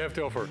 okay. What do you have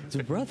to offer? It's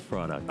a breath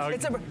product.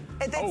 It's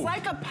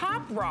like a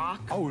pop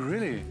rock. Oh,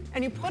 really?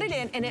 And you put it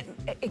in, and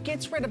it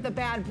gets rid of the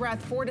bad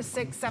breath 4 to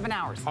 6, 7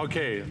 hours.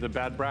 Okay, the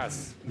bad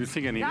breath. You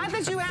think I need Not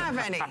that you have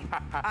any.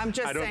 I'm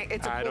just saying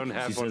it's a cool. I don't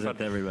have she one, says that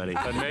to everybody.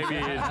 But maybe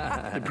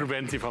it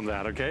prevents you from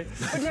that, okay?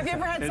 But have you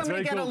ever had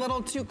somebody get a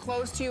little too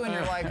close to you and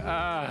you're like...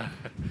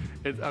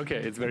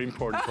 It's very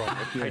important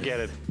product. I get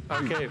it.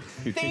 Okay.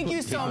 Thank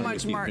you so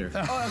much, Mark.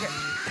 Oh,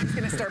 okay. He's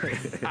gonna start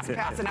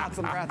passing out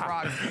some breath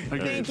rocks.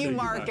 Thank you,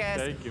 Marcus.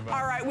 Thank you,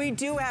 all right, we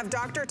do have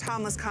Dr.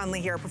 Thomas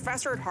Conley here,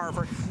 professor at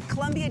Harvard,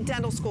 Columbia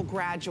Dental School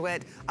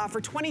graduate.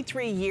 For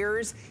 23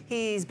 years,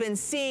 he's been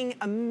seeing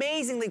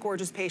amazingly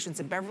gorgeous patients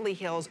in Beverly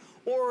Hills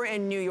or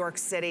in New York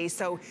City.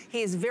 So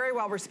he is very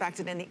well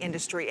respected in the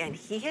industry, and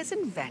he has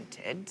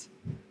invented,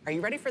 are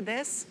you ready for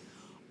this?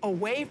 A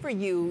way for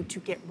you to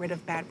get rid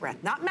of bad breath.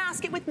 Not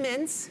mask it with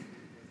mints,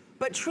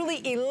 but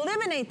truly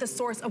eliminate the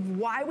source of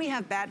why we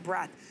have bad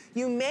breath.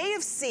 You may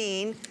have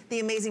seen the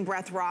amazing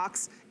breath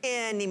rocks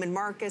in Neiman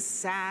Marcus,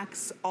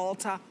 Saks,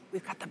 Ulta.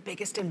 We've got the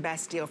biggest and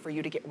best deal for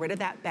you to get rid of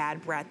that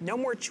bad breath. No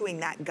more chewing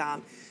that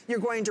gum. You're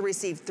going to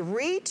receive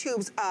 3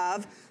 tubes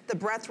of the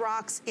breath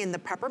rocks in the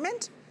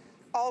peppermint,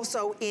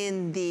 also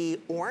in the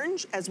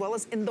orange, as well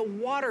as in the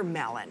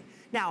watermelon.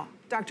 Now,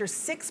 Doctor,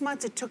 6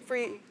 months it took for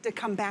you to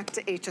come back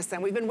to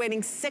HSN. We've been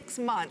waiting 6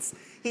 months.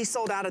 He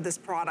sold out of this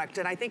product.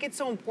 And I think it's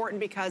so important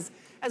because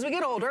as we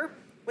get older,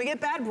 we get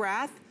bad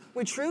breath.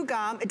 We chew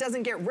gum. It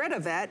doesn't get rid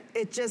of it.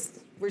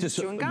 We're just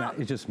chewing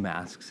gum. It just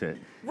masks it.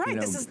 Right,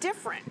 this is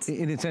different.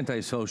 And it's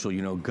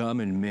antisocial, gum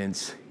and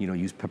mints,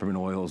 use peppermint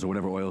oils or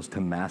whatever oils to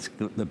mask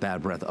the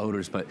bad breath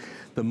odors, but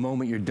the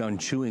moment you're done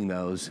chewing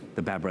those,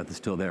 the bad breath is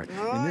still there.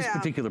 In this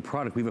particular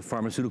product, we have a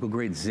pharmaceutical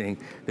grade zinc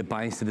that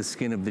binds to the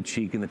skin of the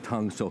cheek and the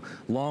tongue, so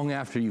long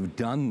after you've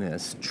done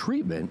this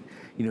treatment,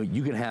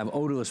 you can have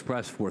odorless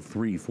breath for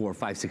 3, 4,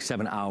 5, 6,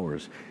 7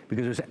 hours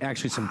because there's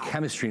actually some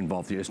chemistry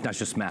involved here. It's not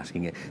just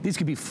masking it. These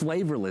could be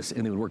flavorless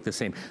and they would work the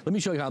same. Let me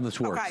show you how this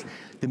works. Okay.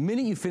 The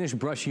minute you finish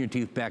brushing your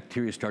teeth,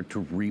 bacteria start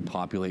to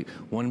repopulate.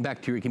 One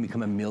bacteria can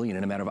become 1 million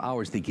in a matter of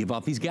hours. They give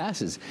off these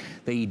gases.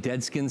 They eat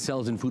dead skin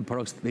cells and food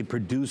products. They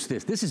produce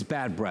this. This is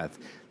bad breath.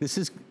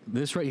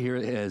 This right here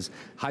is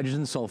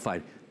hydrogen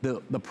sulfide.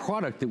 The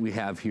product that we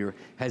have here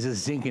has a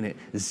zinc in it.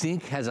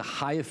 Zinc has a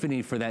high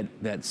affinity for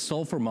that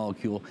sulfur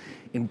molecule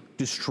and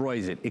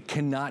destroys it. It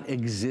cannot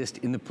exist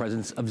in the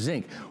presence of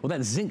zinc. Well,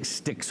 that zinc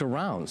sticks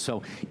around.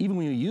 So even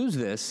when you use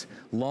this,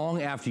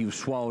 long after you've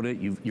swallowed it,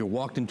 you're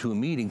walked into a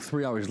meeting,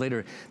 3 hours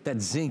later, that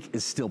zinc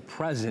is still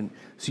present.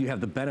 So you have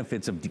the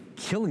benefits of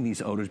killing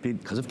these odors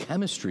because of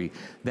chemistry.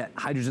 That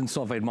hydrogen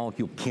sulfide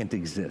molecule can't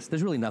exist.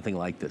 There's really nothing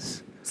like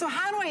this. So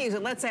how do I use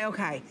it? Let's say,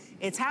 okay,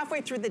 it's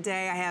halfway through the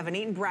day, I haven't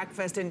eaten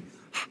breakfast, and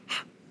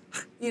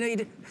you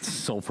do.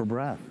 Sulfur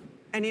breath.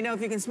 And if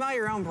you can smell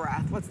your own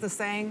breath, what's the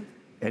saying?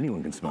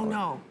 Anyone can smell it. Oh,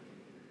 no.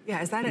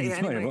 Yeah, is that it? Yeah,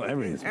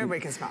 everybody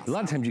can smell. A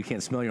lot of times you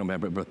can't smell your own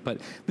breath, but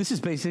this is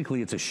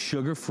basically, it's a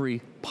sugar-free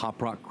pop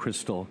rock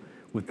crystal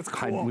with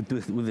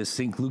this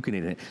zinc gluconate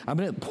in it. I'm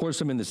gonna pour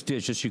some in this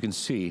dish just so you can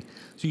see.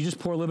 So you just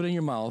pour a little bit in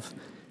your mouth,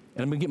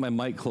 and I'm gonna get my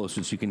mic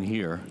closer so you can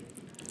hear.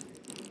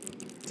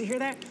 Do you hear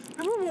that?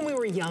 Remember when we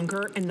were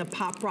younger and the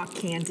pop rock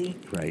candy?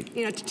 Right.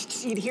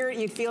 You'd hear it,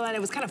 you'd feel it, it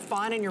was kind of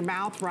fun in your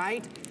mouth,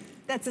 right?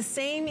 That's the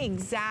same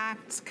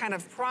exact kind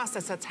of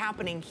process that's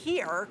happening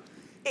here,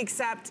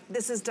 except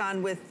this is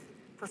done with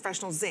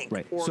professional zinc.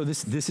 Right. So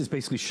this is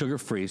basically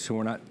sugar-free, so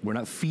we're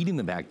not feeding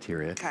the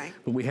bacteria. Okay.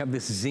 But we have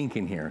this zinc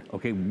in here.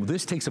 Okay.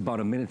 This takes about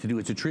a minute to do.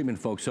 It's a treatment,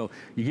 folks. So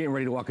you're getting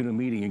ready to walk into a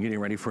meeting, you're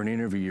getting ready for an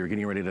interview, you're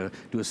getting ready to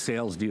do a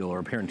sales deal or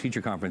a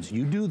parent-teacher conference.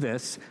 You do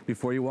this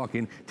before you walk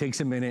in.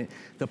 Takes a minute.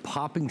 The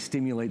popping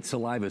stimulates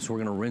saliva, so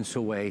we're going to rinse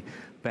away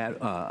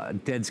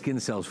bad, dead skin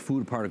cells,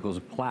 food particles,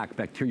 plaque,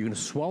 bacteria. You're going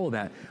to swallow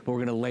that, but we're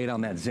going to lay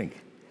down that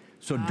zinc.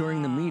 So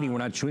during the meeting, we're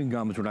not chewing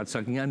gums, we're not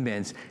sucking on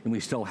mints, and we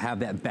still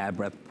have that bad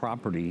breath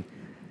property,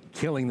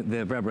 killing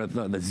the bad breath,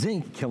 the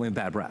zinc killing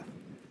bad breath.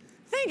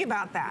 Think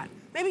about that.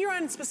 Maybe you're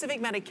on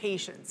specific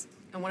medications,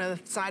 and one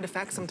of the side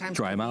effects sometimes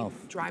dry mouth.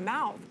 Dry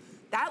mouth.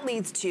 That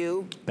leads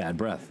to bad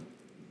breath.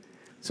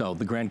 So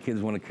the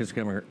grandkids want to kiss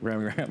grandma,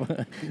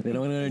 grandpa. They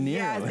don't want to near.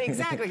 Yeah,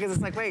 exactly, because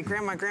it's like, wait,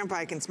 grandma, grandpa,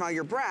 I can smell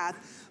your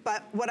breath.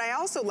 But what I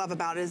also love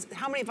about it is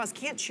how many of us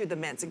can't chew the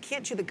mints and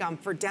can't chew the gum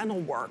for dental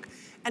work.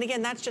 And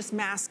again, that's just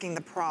masking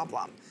the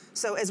problem.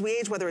 So as we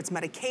age, whether it's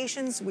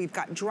medications, we've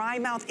got dry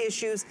mouth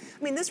issues.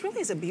 I mean, this really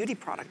is a beauty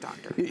product,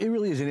 doctor. It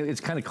really is, and it's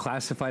kind of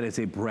classified as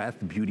a breath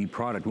beauty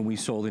product. When we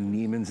sold in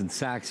Neiman's and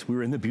Saks, we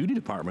were in the beauty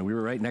department. We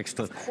were right next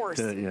to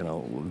you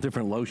know,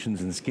 different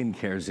lotions and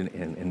skincares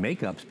and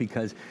makeups,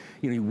 because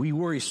you know, we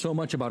worry so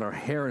much about our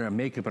hair and our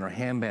makeup and our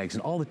handbags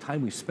and all the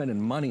time we spend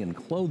in money and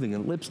clothing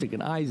and lipstick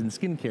and eyes and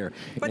skincare.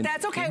 But and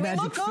that's okay, we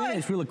look good.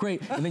 Finish, we look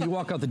great. And then you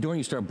walk out the door and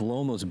you start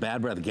blowing those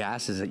bad breath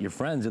gases at your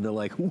friends, and they're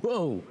like,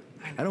 whoa.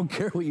 I don't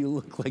care what you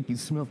look like. You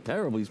smell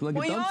terrible. You smell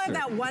like a dumpster. Well, you all have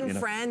that one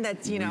friend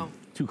that's, you know,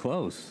 too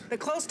close. The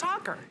close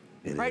talker,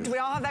 right? Do we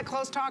all have that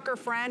close talker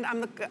friend?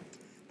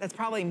 That's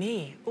probably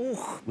me. Ooh.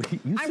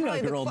 You sit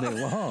out here all day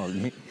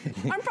long.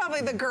 I'm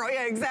probably the girl.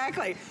 Yeah,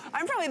 exactly.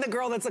 I'm probably the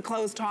girl that's a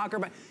close talker.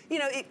 But you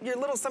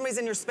know, somebody's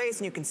in your space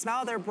and you can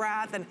smell their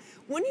breath. And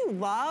when you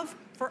love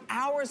for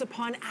hours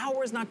upon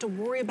hours not to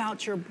worry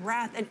about your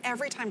breath, and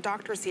every time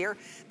doctor's here,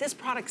 this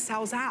product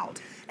sells out.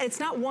 And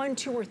it's not 1,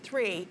 2, or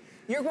 3.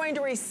 You're going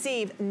to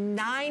receive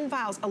 9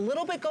 vials. A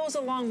little bit goes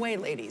a long way,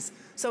 ladies.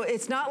 So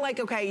it's not like,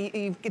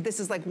 okay,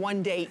 this is like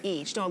 1 day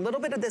each. No, a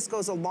little bit of this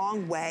goes a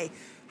long way.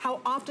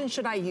 How often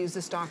should I use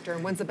this, doctor,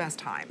 and when's the best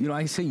time? You know,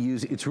 I say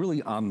use it. It's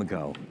really on the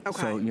go.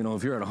 Okay. So, you know,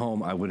 if you're at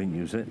home, I wouldn't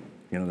use it.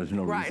 You know, there's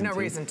no reason to. Right, no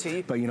reason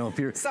to. But, you know, if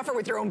you're... Suffer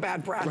with your own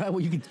bad breath. Right, well,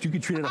 you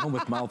could treat it at home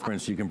with mouth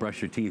rinse so you can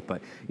brush your teeth.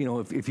 But, you know,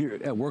 if you're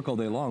at work all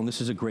day long,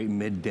 this is a great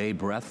midday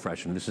breath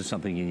freshener. This is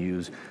something you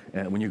use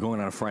when you're going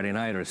on a Friday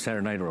night or a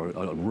Saturday night or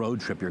a road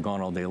trip, you're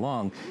gone all day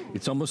long.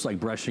 It's almost like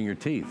brushing your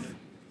teeth.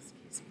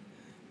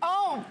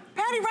 Oh,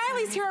 Patty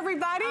Riley's here,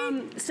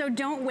 everybody. So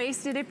don't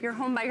waste it if you're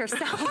home by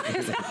yourself.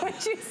 Is that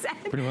what you said?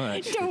 Pretty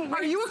much.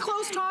 Are you a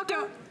close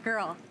talker?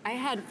 Girl, I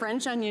had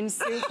French onion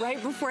soup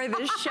right before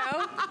this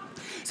show.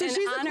 So in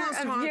she's honor a close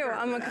of talker. you,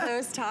 I'm a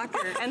close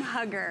talker and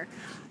hugger.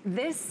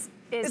 This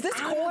is this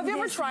cool? Have you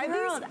ever tried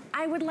these?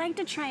 I would like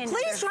to try another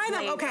Please try them.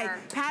 flavor. Okay,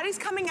 Patty's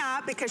coming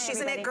up because she's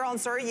an it girl, and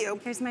so are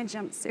you. Here's my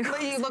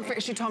jumpsuit. You look.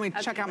 She told me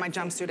to check out my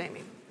jumpsuit,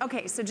 Amy.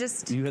 Okay, so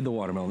just. You had the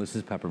watermelon. This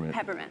is peppermint.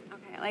 Peppermint.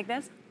 Okay, like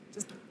this.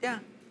 Just yeah.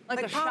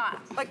 Like a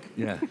shot. Like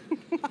yeah.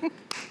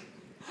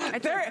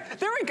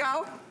 there we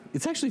go.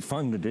 It's actually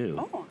fun to do.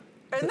 Oh,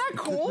 isn't that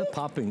cool? The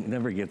popping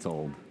never gets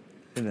old.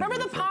 Remember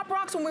the Pop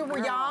Rocks when we were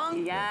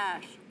young?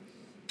 Yes.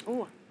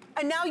 Ooh.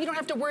 And now you don't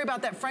have to worry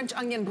about that French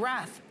onion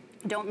breath.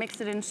 Don't mix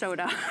it in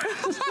soda.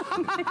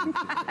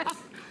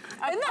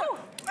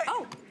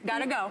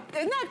 Gotta go.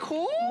 Isn't that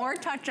cool? More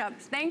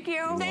touch-ups. Thank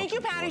you. Thank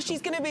you, Patty.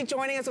 She's going to be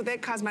joining us with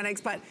It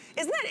Cosmetics, but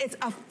it's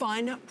a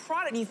fun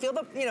product. You feel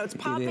it's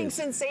popping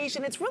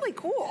sensation. It's really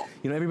cool.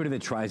 You know, everybody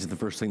that tries it, the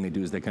first thing they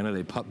do is they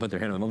put their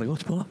hand on the mouth, they go,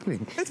 it's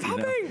popping. It's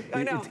popping.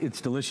 I know.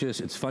 It's delicious.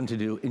 It's fun to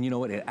do. And you know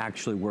what? It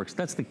actually works.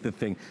 That's the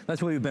thing.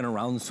 That's why we've been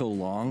around so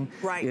long.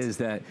 Right. Is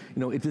that, you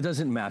know, it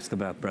doesn't mask the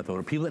bad breath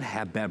odor. People that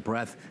have bad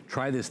breath,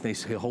 try this and they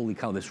say, holy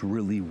cow, this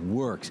really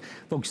works.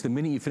 Folks, the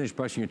minute you finish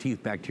brushing your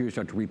teeth, bacteria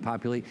start to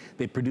repopulate.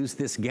 They produce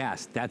this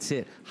gas. That's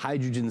it.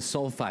 Hydrogen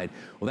sulfide.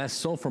 Well, that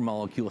sulfur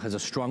molecule has a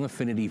strong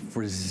affinity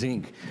for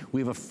zinc.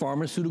 We have a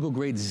pharmaceutical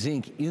grade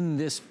zinc in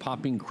this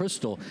popping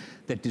crystal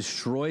that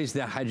destroys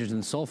that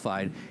hydrogen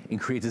sulfide and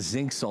creates a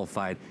zinc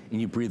sulfide,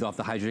 and you breathe off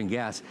the hydrogen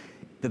gas.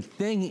 The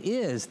thing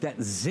is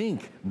that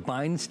zinc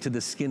binds to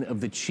the skin of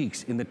the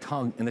cheeks, in the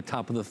tongue, in the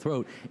top of the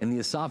throat, and the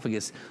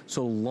esophagus.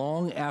 So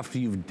long after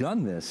you've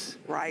done this,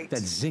 that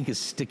zinc is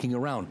sticking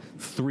around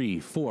 3,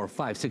 4,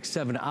 5, 6,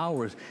 7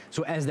 hours.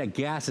 So as that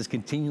gas is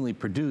continually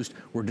produced,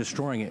 we're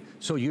destroying it.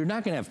 So you're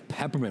not gonna have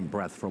peppermint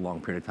breath for a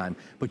long period of time,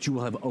 but you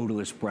will have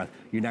odorless breath.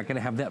 You're not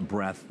gonna have that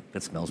breath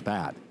that smells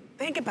bad.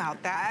 Think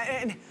about that.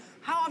 And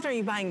how often are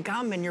you buying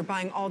gum and you're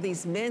buying all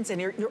these mints and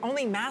you're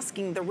only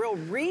masking the real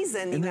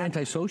reason? And they're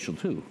antisocial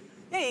too.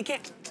 Yeah, you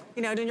can't,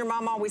 didn't your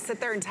mom always sit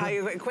there and tell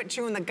you, quit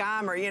chewing the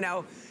gum, or, you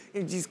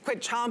just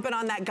quit chomping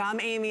on that gum,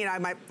 Amy?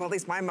 And well, at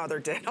least my mother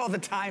did all the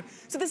time.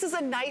 So this is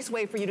a nice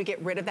way for you to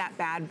get rid of that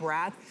bad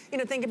breath.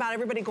 Think about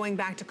everybody going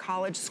back to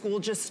college, school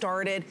just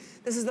started.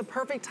 This is the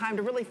perfect time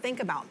to really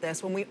think about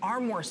this when we are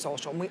more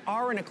social, when we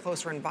are in a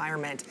closer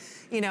environment,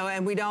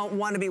 and we don't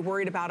want to be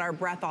worried about our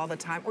breath all the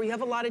time, or you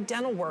have a lot of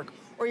dental work,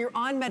 or you're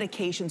on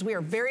medications, we are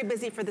very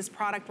busy for this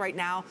product right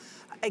now.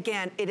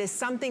 Again, it is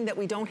something that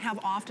we don't have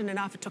often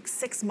enough. It took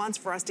 6 months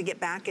for us to get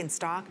back in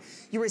stock.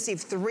 You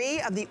receive 3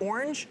 of the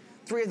orange,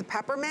 3 of the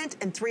peppermint,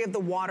 and 3 of the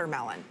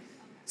watermelon.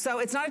 So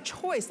it's not a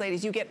choice,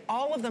 ladies. You get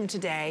all of them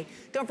today.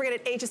 Don't forget,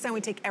 at HSN,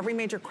 we take every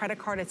major credit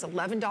card. It's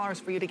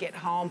 $11 for you to get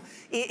home.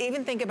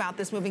 Even think about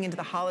this moving into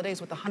the holidays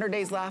with 100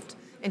 days left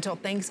until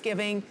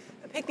Thanksgiving.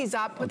 Pick these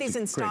up, put these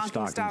in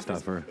stocking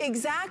stuffers.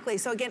 Exactly.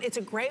 So again, it's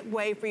a great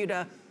way for you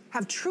to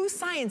have true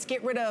science,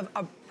 get rid of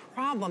a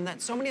problem that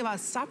so many of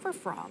us suffer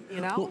from, you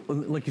know? Well,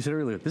 like you said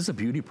earlier, this is a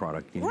beauty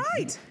product. You know?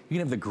 Right. You can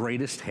have the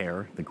greatest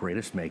hair, the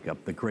greatest makeup,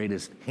 the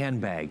greatest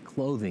handbag,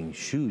 clothing,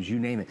 shoes, you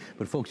name it.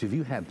 But folks, if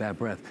you have bad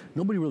breath,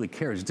 nobody really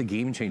cares. It's a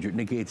game changer. It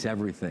negates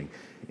everything.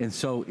 And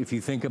so if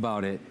you think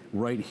about it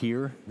right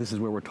here, this is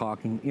where we're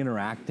talking,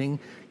 interacting.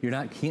 You're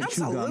not, can't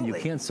chew gum, you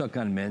can't suck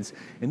on mints.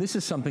 And this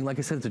is something, like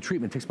I said, it's a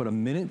treatment. It takes about a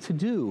minute to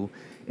do.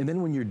 And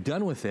then when you're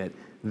done with it,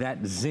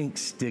 that zinc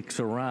sticks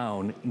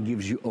around and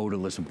gives you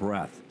odorless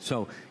breath.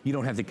 So you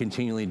don't have to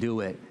continually do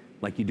it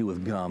like you do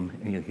with gum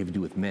and you have to do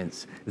with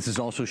mints. This is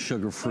also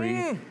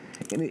sugar-free.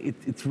 And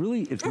it's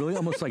really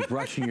almost like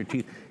brushing your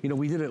teeth. You know,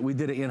 we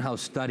did an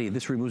in-house study.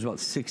 This removes about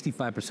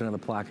 65% of the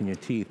plaque in your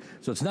teeth.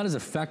 So it's not as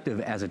effective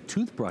as a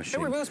toothbrush. It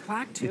removes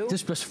plaque too.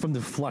 Just from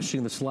the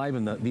flushing the saliva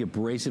and the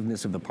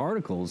abrasiveness of the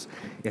particles,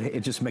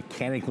 it just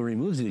mechanically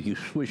removes it if you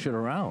swish it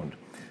around.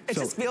 It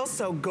just feels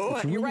so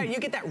good. You're right. You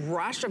get that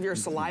rush of your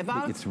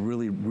saliva. It's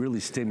really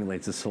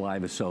stimulates the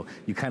saliva, so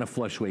you kind of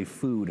flush away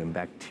food and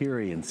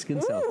bacteria and skin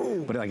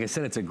cells. But like I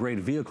said, it's a great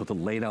vehicle to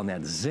lay down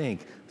that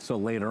zinc, so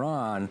later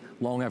on,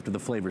 long after the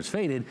flavor's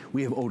faded,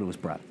 we have odorless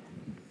breath.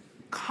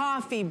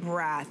 Coffee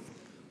breath.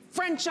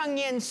 French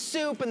onion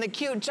soup and the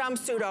cute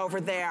jumpsuit over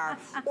there.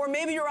 Or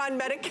maybe you're on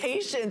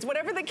medications,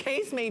 whatever the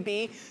case may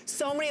be.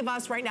 So many of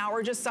us right now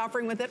are just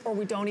suffering with it, or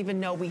we don't even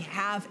know we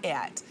have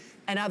it.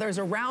 And others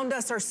around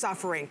us are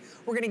suffering.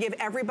 We're gonna give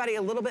everybody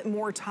a little bit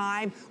more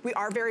time. We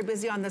are very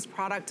busy on this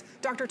product.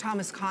 Dr.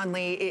 Thomas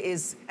Conley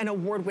is an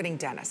award-winning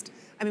dentist.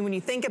 I mean, when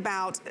you think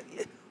about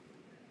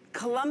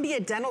Columbia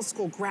Dental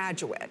School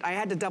graduate, I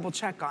had to double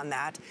check on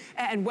that.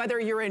 And whether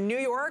you're in New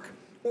York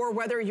or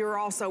whether you're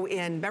also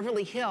in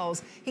Beverly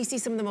Hills, he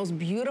sees some of the most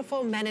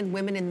beautiful men and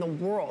women in the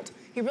world.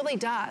 He really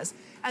does.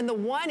 And the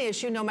one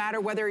issue, no matter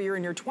whether you're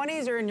in your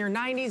 20s or in your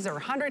 90s or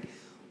 100,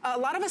 a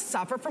lot of us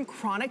suffer from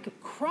chronic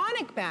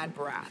bad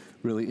breath.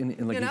 Really,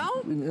 and like, you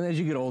know? As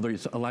you get older,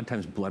 a lot of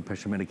times blood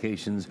pressure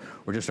medications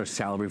or just our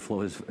salivary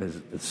flow is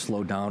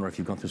slowed down, or if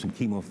you've gone through some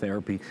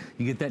chemotherapy,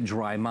 you get that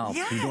dry mouth.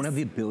 Yes. You don't have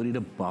the ability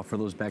to buffer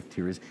those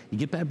bacteria. You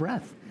get bad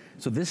breath.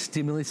 So this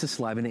stimulates the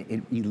saliva and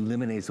it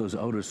eliminates those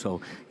odors.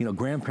 So, you know,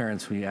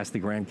 grandparents, when you ask the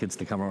grandkids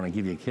to come around and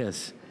give you a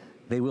kiss,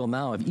 they will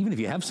now, even if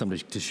you have some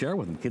to share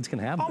with them, kids can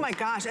have them. Oh my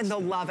gosh, and they'll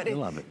love it. They'll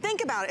love it.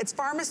 Think about it, it's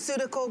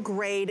pharmaceutical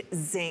grade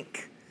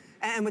zinc.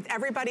 And with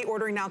everybody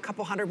ordering now a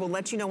couple hundred, we'll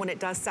let you know when it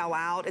does sell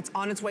out. It's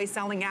on its way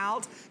selling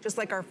out, just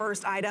like our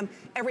first item.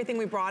 Everything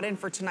we brought in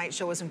for tonight's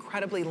show is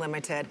incredibly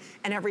limited.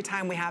 And every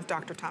time we have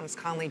Dr. Thomas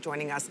Conley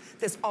joining us,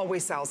 this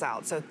always sells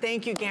out. So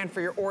thank you again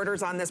for your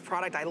orders on this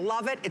product. I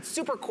love it. It's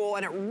super cool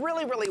and it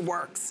really, really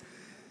works.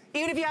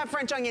 Even if you have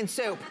French onion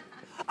soup.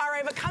 All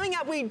right, but coming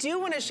up, we do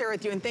want to share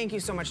with you, and thank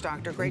you so much,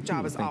 Doctor. Great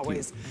job as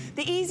always.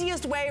 The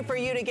easiest way for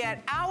you to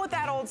get out with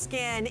that old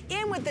skin,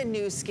 in with the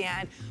new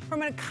skin,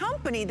 from a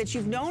company that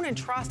you've known and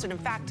trusted. In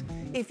fact,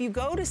 if you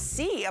go to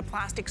see a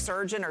plastic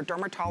surgeon or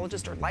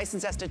dermatologist or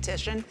licensed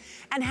esthetician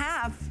and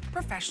have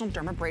professional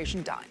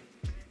dermabrasion done,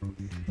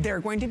 they're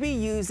going to be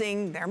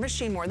using their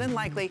machine, more than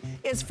likely,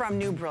 is from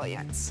New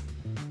Brilliance.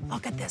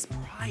 Look at this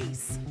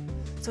price.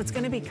 So it's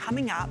gonna be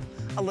coming up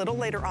a little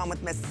later on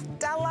with Miss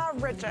Stella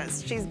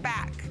Riches. She's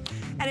back.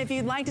 And if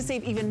you'd like to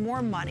save even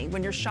more money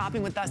when you're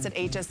shopping with us at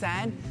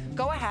HSN,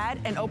 go ahead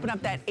and open up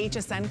that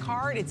HSN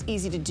card. It's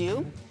easy to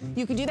do.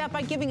 You can do that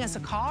by giving us a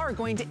call or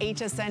going to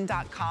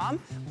hsn.com,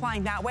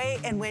 applying that way,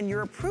 and when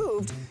you're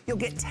approved, you'll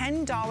get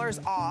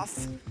 $10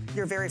 off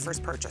your very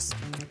first purchase.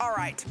 All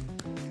right,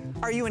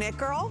 are you an it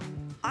girl?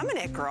 I'm an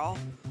it girl.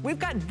 We've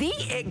got the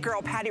it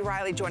girl, Patty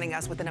Riley, joining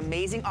us with an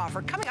amazing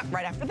offer coming up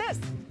right after this.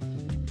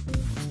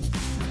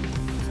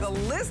 The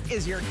List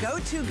is your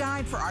go-to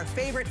guide for our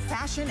favorite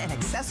fashion and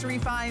accessory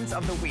finds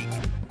of the week.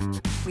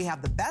 We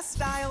have the best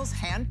styles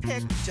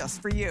handpicked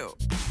just for you.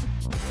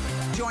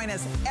 Join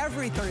us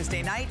every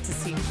Thursday night to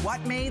see what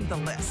made the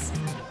list.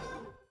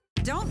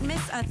 Don't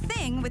miss a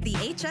thing with the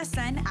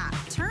HSN app.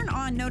 Turn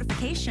on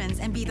notifications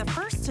and be the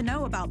first to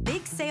know about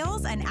big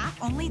sales and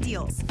app-only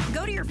deals.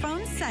 Go to your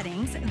phone's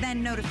settings,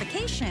 then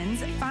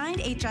notifications, find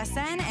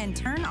HSN, and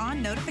turn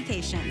on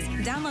notifications.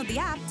 Download the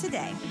app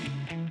today.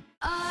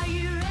 Are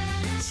you ready?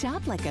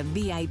 Shop like a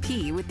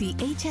VIP with the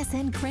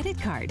HSN credit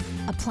card.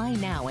 Apply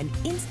now and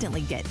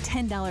instantly get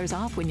 $10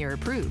 off when you're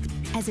approved.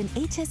 As an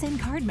HSN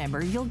card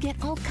member, you'll get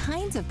all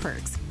kinds of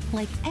perks,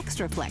 like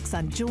extra flex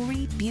on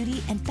jewelry,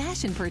 beauty, and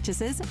fashion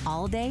purchases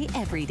all day,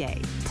 every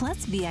day.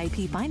 Plus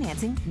VIP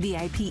financing,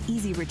 VIP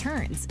easy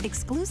returns,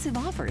 exclusive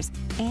offers,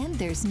 and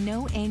there's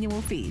no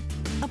annual fee.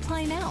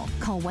 Apply now.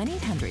 Call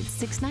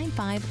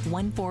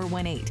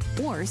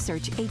 1-800-695-1418 or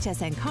search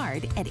HSN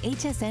Card at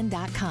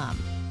hsn.com.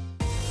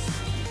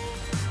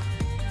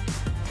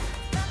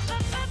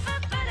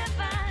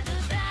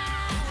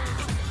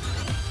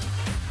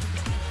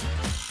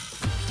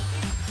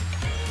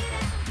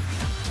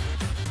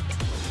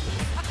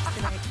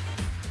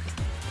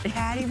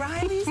 Patty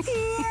Riley's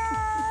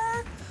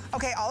here.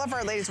 Okay, all of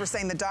our ladies were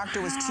saying the doctor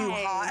was too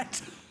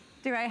hot.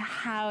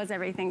 How's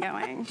everything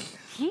going?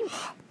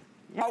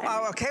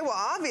 Oh, okay, well,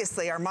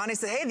 obviously, Armani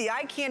said, hey, the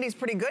eye candy's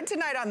pretty good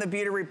tonight on the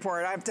beauty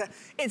report.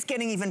 It's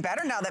getting even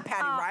better now that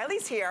Patty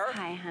Riley's here.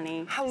 Hi,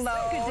 honey.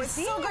 Hello. So good to it's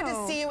see so you. good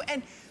to see you.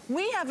 And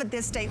we have it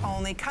this day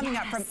only coming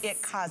up from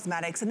IT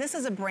Cosmetics. And this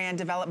is a brand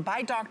developed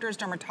by doctors,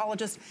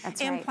 dermatologists,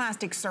 and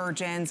plastic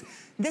surgeons.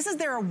 This is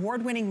their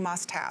award-winning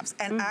must-haves.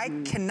 And I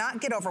cannot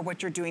get over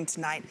what you're doing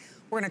tonight.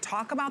 We're going to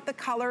talk about the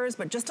colors,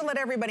 but just to let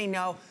everybody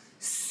know,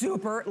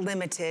 super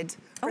limited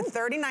for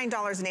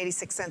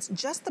 $39.86.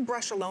 Just the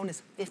brush alone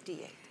is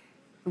 $58.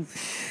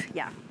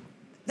 Yeah.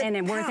 And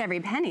it's worth every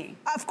penny.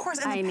 Of course,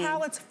 and the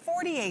palette's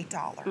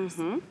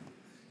 $48.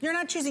 You're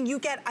not choosing, you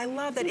get, I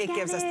love that it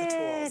gives us the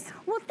tools.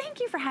 Well, thank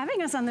you for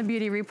having us on the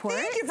Beauty Report.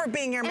 Thank you for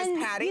being here, Miss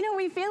Patty. You know,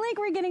 we feel like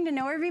we're getting to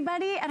know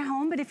everybody at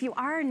home, but if you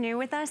are new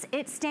with us,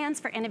 it stands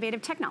for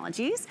Innovative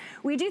Technologies.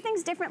 We do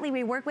things differently.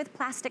 We work with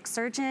plastic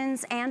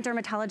surgeons and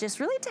dermatologists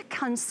really to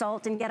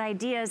consult and get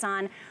ideas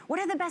on what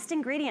are the best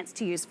ingredients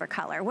to use for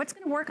color, what's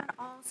gonna work on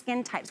all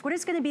skin types, what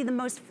is gonna be the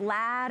most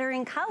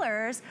flattering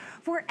colors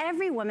for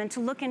every woman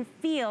to look and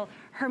feel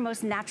her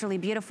most naturally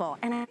beautiful.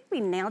 And I think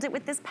we nailed it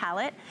with this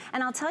palette.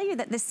 And I'll tell you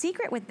that the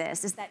secret with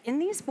this is that in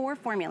these 4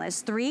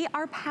 formulas, 3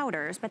 are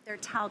powders, but they're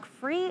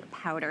talc-free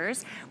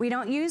powders. We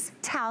don't use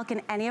talc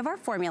in any of our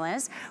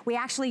formulas. We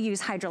actually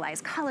use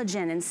hydrolyzed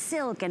collagen and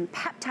silk and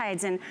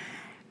peptides and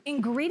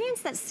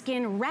ingredients that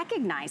skin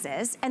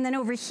recognizes. And then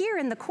over here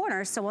in the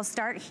corner, so we'll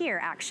start here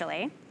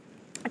actually.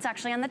 It's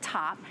actually on the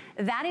top.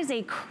 That is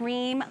a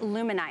cream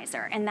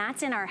luminizer, and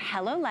that's in our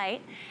Hello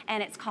Light,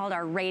 and it's called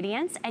our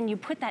Radiance, and you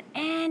put that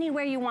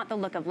anywhere you want the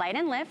look of light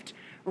and lift.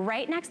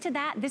 Right next to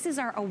that, this is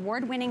our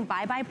award-winning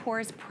Bye Bye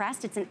Pores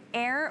Pressed. It's an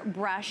air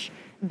brush,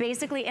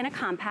 basically in a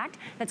compact,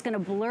 that's gonna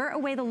blur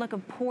away the look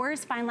of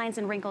pores, fine lines,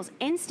 and wrinkles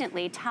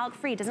instantly,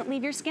 talc-free, doesn't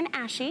leave your skin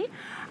ashy.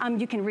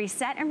 You can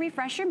reset and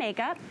refresh your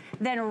makeup.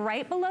 Then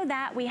right below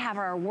that, we have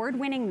our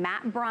award-winning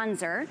matte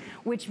bronzer,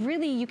 which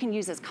really you can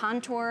use as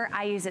contour.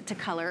 I use it to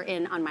color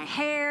in on my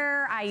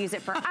hair. I use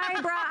it for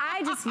eyebrow.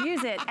 I just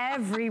use it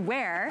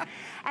everywhere.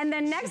 And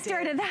then next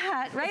door to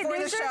that, right? Before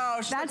the show,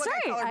 that's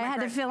right, I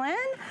had to fill in.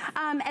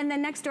 And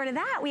then next door to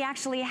that, we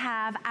actually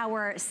have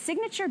our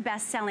signature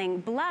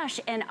best-selling blush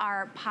in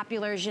our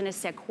popular Je ne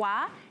sais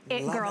quoi,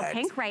 It Girl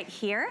Pink right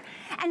here.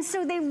 And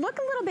so they look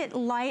a little bit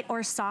light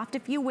or soft,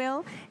 if you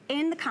will,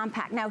 in the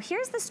compact. Now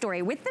here's the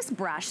story. With this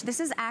brush, this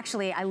is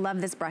actually, I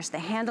love this brush. The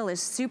handle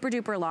is super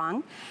duper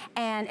long,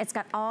 and it's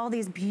got all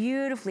these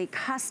beautifully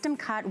custom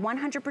cut,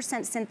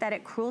 100%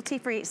 synthetic,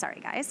 cruelty-free,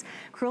 sorry guys,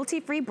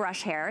 cruelty-free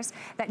brush hairs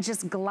that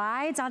just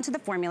glides onto the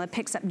formula,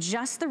 picks up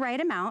just the right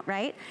amount,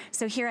 right?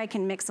 So here I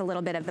can mix a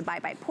little bit of the Bye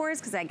Bye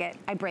Pores because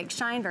I break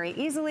shine very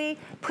easily,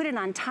 put it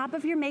on top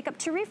of your makeup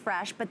to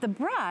refresh, but the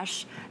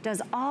brush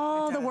does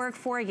all the work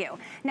for you.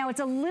 Now it's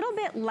a little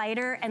bit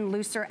lighter and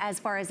looser as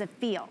far as a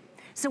feel.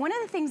 So one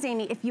of the things,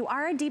 Amy, if you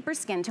are a deeper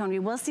skin tone, we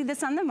will see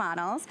this on the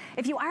models,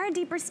 if you are a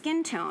deeper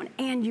skin tone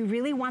and you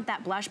really want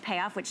that blush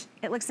payoff, which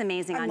it looks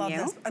amazing on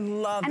you. I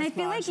love this And I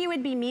feel like you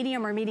would be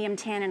medium or medium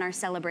tan in our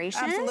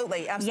celebration.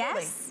 Absolutely,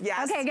 absolutely. Yes?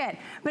 Yes. Okay, good.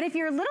 But if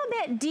you're a little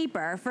bit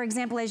deeper, for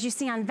example, as you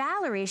see on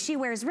Valerie, she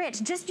wears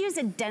rich, just use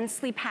a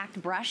densely packed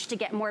brush to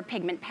get more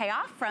pigment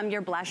payoff from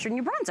your blush and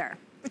your bronzer.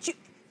 But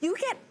you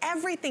get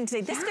everything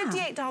today. This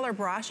 $58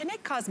 brush, and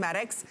IT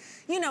Cosmetics,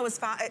 you know,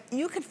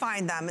 you could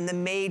find them in the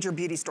major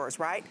beauty stores,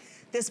 right?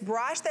 This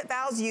brush that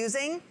Val's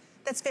using,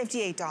 that's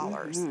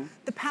 $58.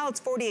 The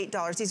palette's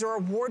 $48. These are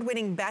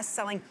award-winning,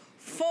 best-selling,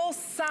 full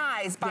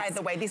size, by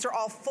the way. These are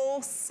all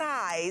full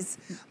size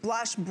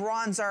blush,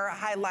 bronzer,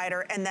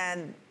 highlighter, and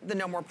then the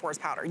No More Pores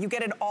powder. You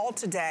get it all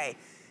today.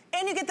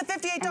 And you get the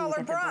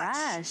 $58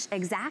 brush.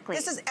 Exactly.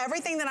 This is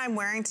everything that I'm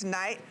wearing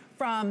tonight,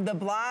 from the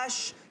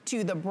blush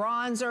to the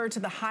bronzer to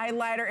the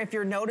highlighter. If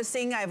you're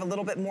noticing, I have a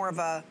little bit more of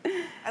a,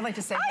 I'd like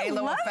to say,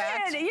 halo effect.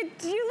 I love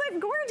it. You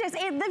look gorgeous.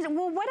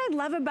 Well, what I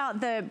love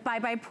about the Bye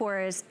Bye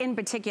Pores in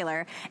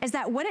particular is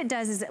that what it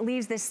does is it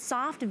leaves this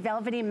soft,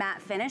 velvety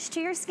matte finish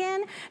to your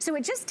skin. So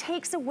it just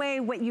takes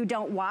away what you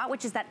don't want,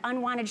 which is that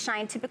unwanted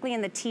shine, typically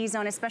in the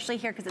T-zone, especially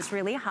here because it's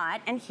really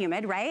hot and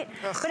humid, right?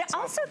 But it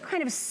also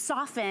kind of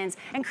softens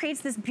and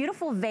creates this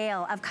beautiful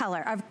veil of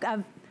color,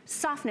 of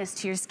softness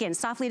to your skin,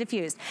 softly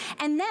diffused.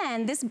 And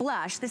then this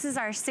blush, this is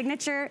our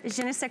signature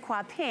Je ne sais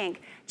quoi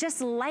pink,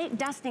 just light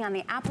dusting on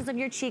the apples of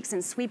your cheeks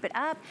and sweep it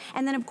up.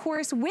 And then of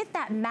course, with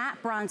that matte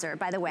bronzer,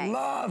 by the way.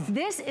 Love.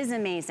 This is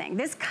amazing.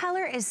 This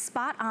color is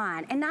spot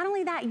on. And not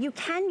only that, you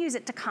can use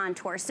it to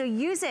contour. So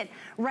use it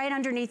right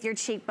underneath your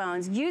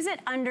cheekbones. Use it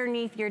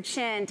underneath your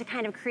chin to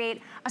kind of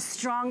create a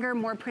stronger,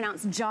 more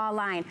pronounced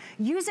jawline.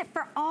 Use it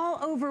for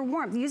all over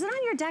warmth. Use it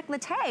on your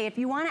décolleté if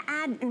you want to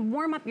add and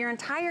warm up your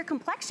entire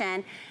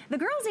complexion. The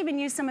girls even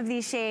use some of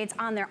these shades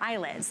on their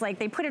eyelids. Like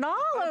they put it all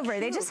over. Cute.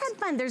 They just had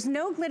fun. There's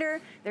no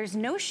glitter, there's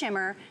no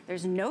shimmer,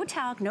 there's no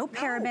talc, no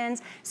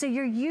parabens. So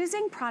you're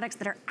using products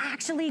that are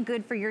actually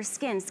good for your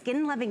skin,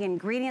 skin-loving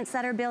ingredients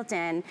that are built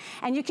in.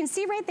 And you can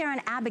see right there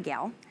on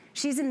Abigail,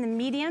 she's in the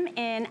medium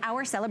in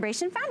our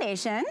Celebration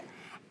Foundation.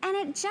 And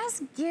it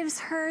just gives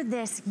her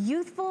this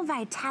youthful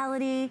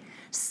vitality,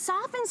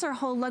 softens her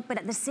whole look, but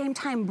at the same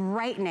time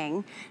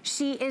brightening.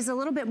 She is a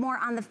little bit more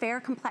on the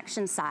fair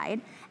complexion side.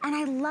 And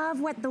I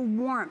love what the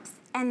warmth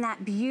and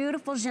that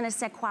beautiful je ne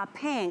sais quoi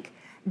pink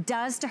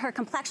does to her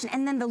complexion.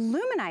 And then the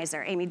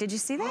luminizer, Amy, did you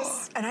see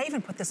this? And I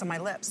even put this on my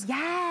lips.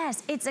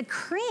 Yes, it's a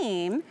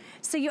cream.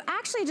 So you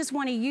actually just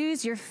want to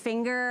use your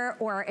finger,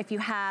 or if you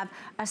have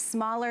a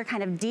smaller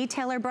kind of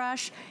detailer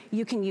brush,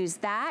 you can use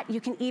that. You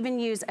can even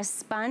use a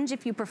sponge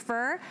if you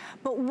prefer.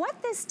 But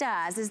what this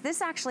does is this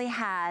actually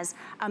has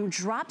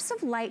drops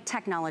of light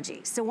technology.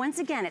 So once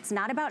again, it's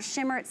not about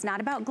shimmer, it's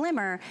not about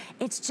glimmer.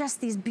 It's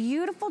just these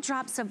beautiful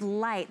drops of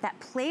light that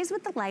plays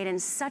with the light in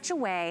such a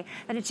way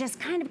that it just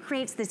kind of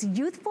creates this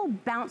youthful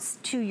bounce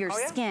to your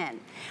skin,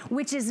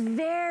 which is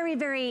very,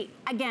 very,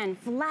 again,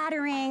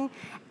 flattering.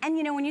 And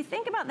you know, when you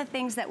think about the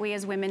things that we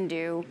as women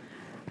do,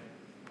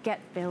 get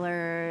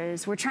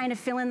fillers, we're trying to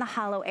fill in the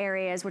hollow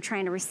areas, we're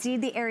trying to recede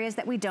the areas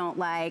that we don't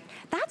like.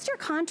 That's your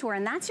contour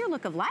and that's your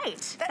look of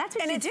light. That's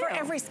what you do. And it's for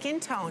every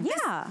skin tone.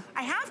 Yeah.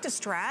 I have to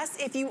stress,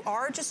 if you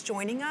are just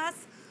joining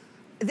us,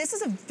 this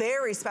is a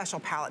very special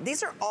palette.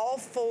 These are all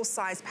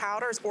full-size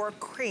powders or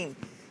cream.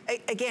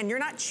 Again, you're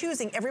not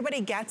choosing,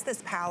 everybody gets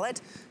this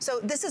palette.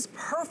 So this is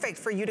perfect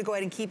for you to go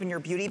ahead and keep in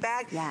your beauty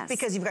bag. Yes.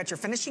 Because you've got your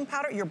finishing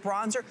powder, your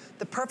bronzer,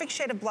 the perfect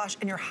shade of blush,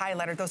 and your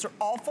highlighter. Those are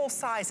all full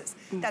sizes.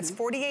 That's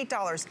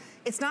 $48.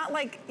 It's not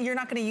like you're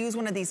not gonna use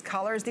one of these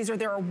colors. These are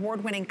their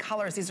award-winning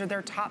colors. These are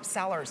their top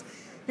sellers.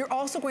 You're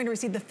also going to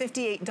receive the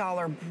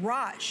 $58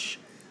 brush.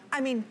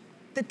 I mean,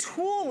 the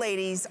tool,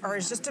 ladies, are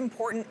as just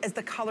important as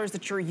the colors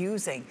that you're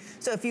using.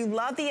 So if you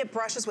love the IT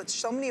brushes, which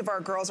so many of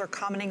our girls are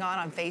commenting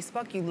on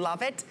Facebook, you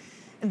love it,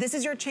 and this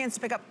is your chance to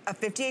pick up a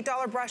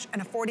 $58 brush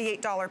and a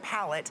 $48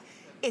 palette.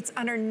 It's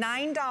under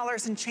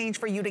 $9 and change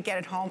for you to get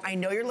it home. I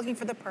know you're looking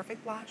for the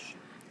perfect blush.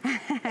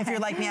 If you're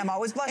like me, I'm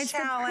always blush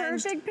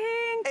challenged. It's the perfect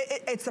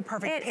pink. It's the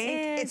perfect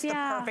pink. It's the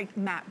perfect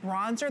matte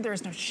bronzer.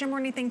 There's no shimmer or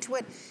anything to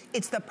it.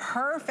 It's the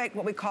perfect,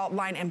 what we call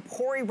line and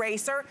pore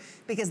eraser,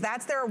 because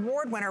that's their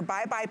award winner,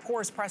 Bye Bye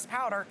Pores Pressed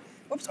Powder.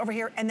 Whoops, over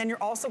here. And then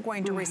you're also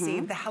going to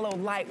receive the Hello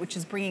Light, which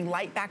is bringing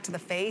light back to the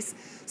face.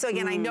 So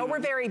again, I know we're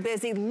very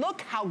busy.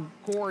 Look how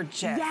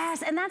gorgeous.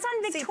 Yes, and that's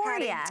on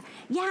Victoria.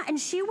 Yeah, and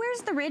she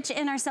wears the Rich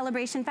in our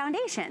Celebration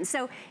Foundation.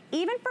 So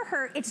even for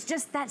her, it's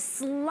just that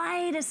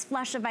slightest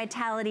flush of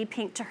vitality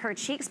pink to her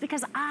cheeks,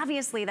 because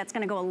obviously that's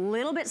gonna go a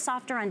little bit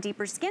softer on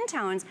deeper skin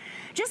tones.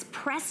 Just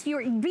press be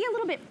a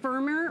little bit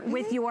firmer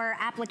with your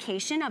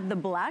application of the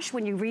blush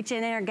when you reach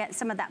in there and get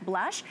some of that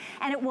blush,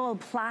 and it will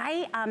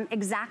apply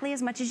exactly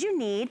as much as you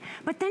need.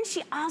 But then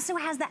she also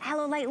has that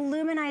Hello Light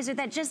luminizer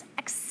that just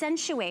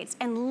accentuates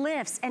and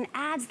lifts and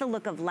adds the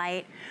look of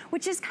light,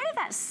 which is kind of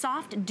that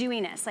soft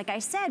dewiness, like I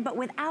said, but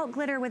without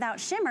glitter, without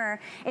shimmer.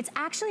 It's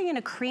actually in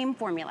a cream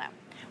formula,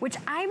 which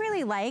I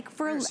really like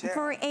for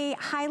a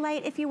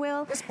highlight, if you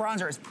will. This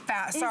bronzer is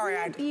fast. Sorry,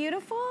 Isn't it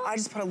beautiful? I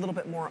just put a little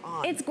bit more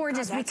on. It's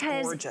gorgeous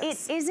because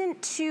it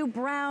isn't too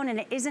brown and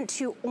it isn't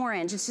too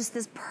orange. It's just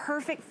this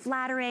perfect,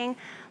 flattering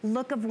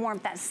look of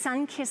warmth, that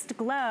sun-kissed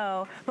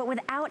glow, but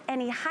without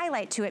any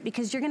highlight to it,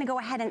 because you're gonna go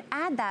ahead and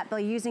add that by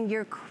using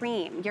your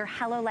cream, your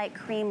Hello Light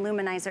Cream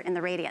Luminizer in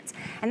the Radiance.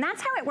 And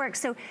that's how it works.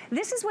 So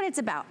this is what it's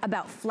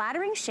about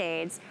flattering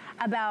shades,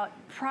 about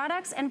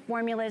products and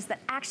formulas that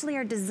actually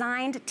are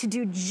designed to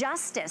do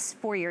justice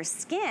for your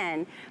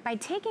skin by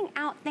taking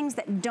out things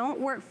that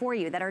don't work for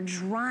you, that are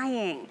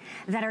drying,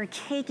 that are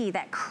cakey,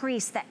 that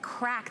crease, that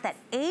crack, that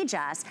age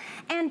us,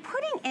 and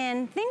putting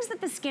in things that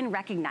the skin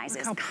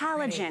recognizes.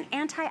 Collagen,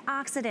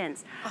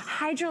 antioxidants,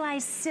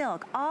 hydrolyzed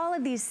silk, all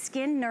of these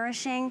skin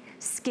nourishing,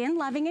 skin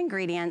loving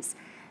ingredients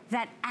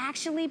that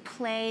actually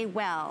play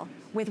well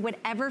with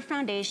whatever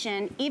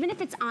foundation, even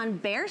if it's on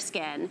bare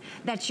skin,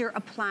 that you're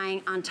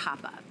applying on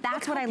top of.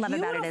 That's what I love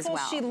about it as well.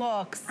 She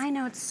looks. I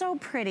know, it's so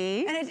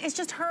pretty. And it's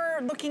just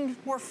her looking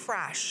more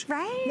fresh.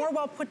 Right? More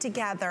well put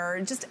together,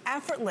 just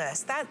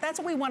effortless. That's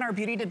what we want our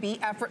beauty to be,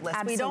 effortless.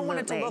 Absolutely. We don't want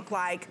it to look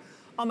like,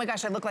 oh my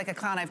gosh, I look like a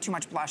clown, I have too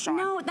much blush on.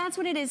 No, that's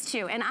what it is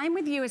too. And I'm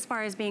with you as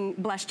far as being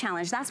blush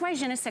challenged. That's why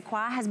Je ne sais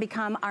quoi has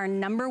become our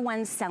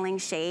 #1 selling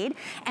shade.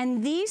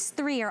 And these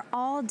 3 are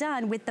all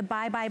done with the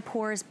Bye Bye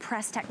Pores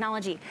press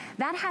technology.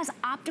 That has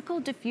optical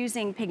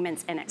diffusing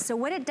pigments in it. So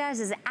what it does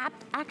is it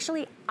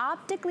actually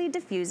optically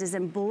diffuses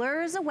and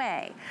blurs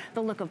away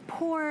the look of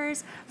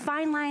pores,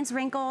 fine lines,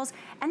 wrinkles,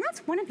 and that's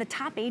one of the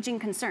top aging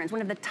concerns.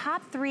 One of the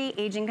top 3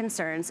 aging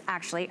concerns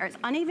actually are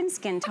uneven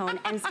skin tone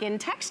and skin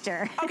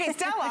texture. Okay,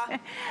 Stella,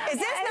 is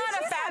this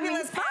not a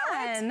fabulous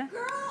palette?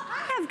 Girl,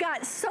 I have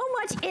got so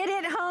much it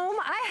at home.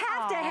 I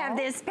have to have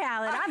this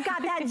palette. I've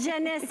got that je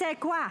ne sais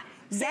quoi.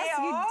 Yes,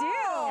 you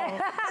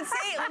do. But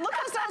see, look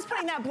how Stella's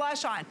putting that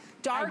blush on.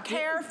 Dark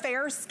hair,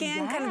 fair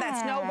skin, kind of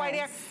that Snow White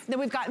hair. Then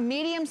we've got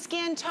medium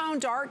skin tone,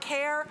 dark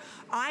hair.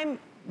 I'm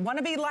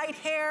wanna be light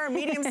hair,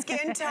 medium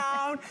skin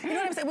tone. You know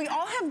what I'm saying? We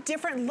all have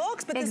different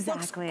looks, but this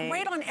looks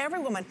great on every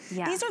woman.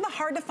 Yeah. These are the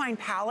hard to find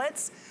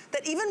palettes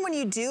that even when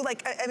you do,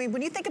 like, I mean,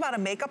 when you think about a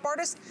makeup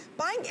artist,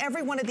 buying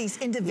every one of these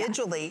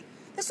individually,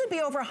 this would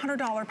be over a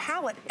 $100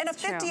 palette and a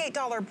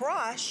 $58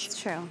 brush. It's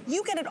true.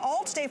 You get it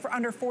all today for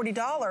under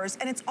 $40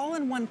 and it's all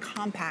in one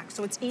compact,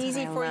 so it's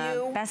easy for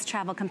you. Best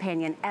travel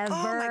companion ever.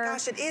 Oh my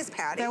gosh, it is,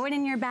 Patty. Throw it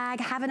in your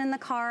bag, have it in the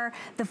car.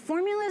 The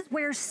formulas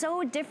wear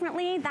so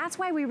differently. That's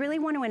why we really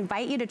want to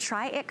invite you to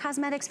try IT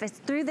Cosmetics if it's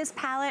through this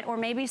palette or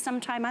maybe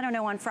sometime, I don't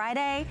know, on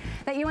Friday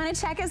that you want to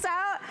check us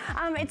out.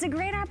 It's a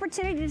great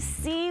opportunity to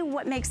see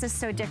what makes us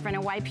so different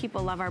and why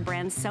people love our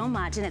brand so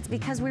much. And it's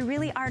because we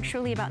really are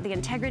truly about the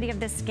integrity of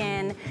the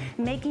skin,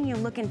 making you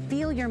look and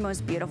feel your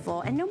most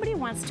beautiful. And nobody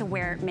wants to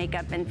wear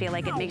makeup and feel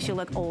like it makes you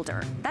look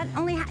older. That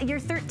only, you're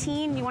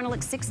 13, you want to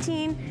look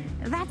 16,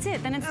 that's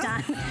it, then it's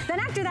done. Then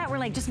after that, we're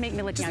like, just make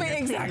me look younger,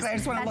 exactly, please. I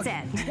just want to look.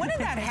 That's it. When did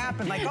that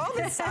happen? Like all of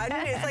a sudden,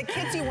 it's like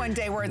hits you one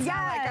day where it's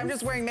not like I'm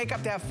just wearing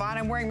makeup to have fun,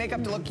 I'm wearing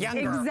makeup to look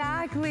younger.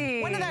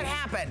 Exactly. When did that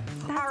happen?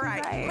 All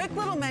right, quick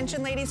little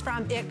mention, ladies,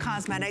 from IT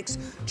Cosmetics.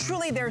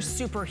 Truly their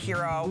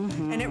superhero,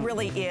 and it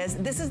really is.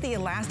 This is the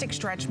Elastic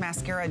Stretch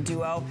Mascara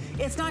Duo.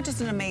 It's not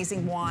just an amazing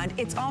wand,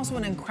 it's also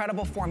an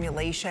incredible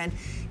formulation.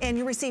 And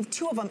you receive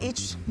 2 of them.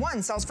 Each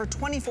one sells for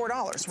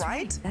 $24,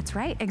 right? That's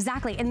right,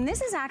 exactly. And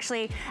this is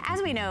actually,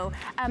 as we know,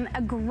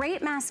 a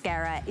great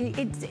mascara.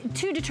 It's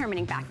 2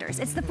 determining factors.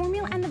 It's the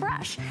formula and the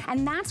brush.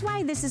 And that's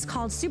why this is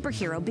called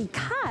Superhero,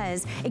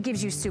 because it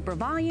gives you super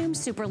volume,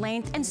 super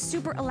length, and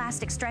super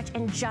elastic stretch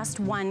in just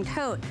 1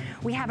 coat.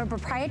 We have a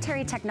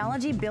proprietary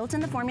technology built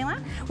in the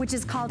formula, which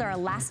is called our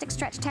Elastic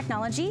Stretch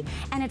technology.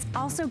 And it's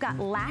also got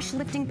lash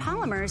lifting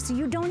polymers, so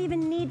you don't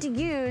even need to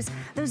use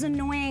those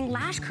annoying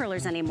lash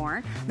curlers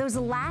anymore. Those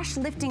lash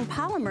lifting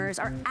polymers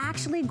are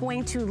actually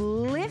going to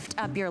lift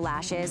up your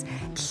lashes,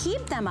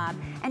 keep them up,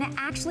 and it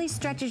actually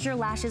stretches your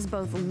lashes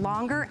both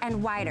longer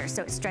and wider.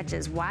 So it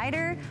stretches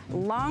wider,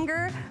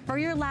 longer for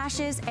your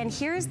lashes. And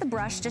here's the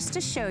brush just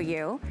to show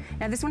you.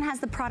 Now this one has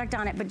the product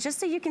on it, but just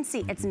so you can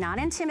see, it's not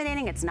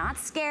intimidating, it's not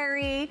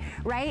scary,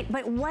 right?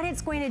 But what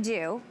it's going to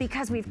do,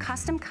 because we've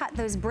custom cut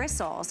those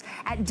bristles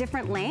at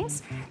different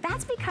lengths,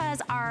 that's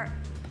because our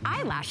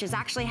eyelashes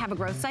actually have a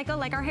growth cycle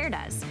like our hair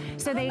does.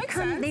 So they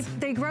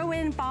grow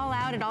in, fall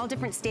out at all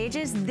different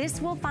stages. This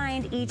will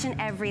find each and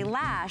every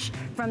lash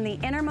from the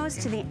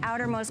innermost to the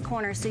outermost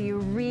corner, so you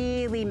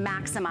really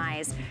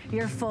maximize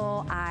your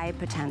full eye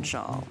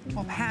potential.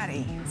 Well,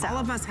 Patty, all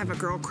of us have a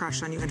girl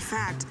crush on you. In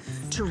fact,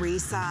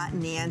 Teresa,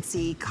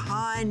 Nancy,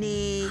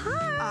 Connie,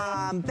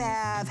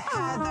 Bev,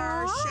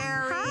 Heather,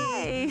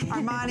 Sherry,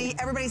 Armani,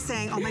 everybody's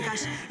saying, oh my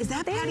gosh, is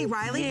that Patty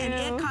Riley? And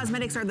IT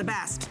Cosmetics are the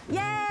best.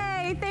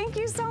 Yay, thank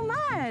you so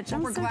much.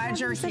 Well, we're glad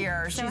you're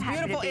here. She's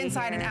beautiful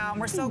inside and out,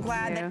 and we're so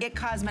glad that IT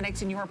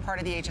Cosmetics and you are part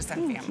of the HSN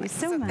family. Thank you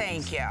so much.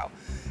 Thank you.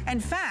 In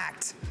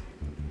fact,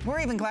 we're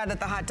even glad that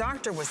the hot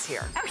doctor was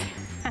here. Okay.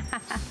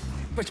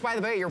 Which, by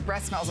the way, your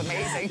breath smells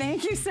amazing.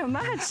 Thank you so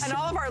much. And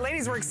all of our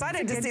ladies were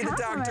excited to see the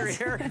doctor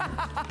here.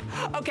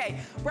 Okay,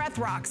 breath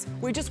rocks.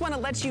 We just want to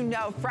let you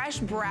know, fresh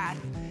breath,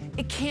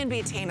 it can be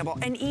attainable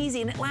and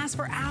easy, and it lasts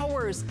for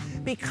hours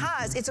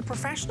because it's a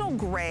professional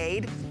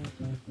grade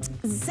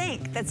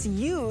zinc that's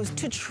used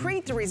to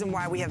treat the reason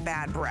why we have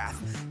bad breath,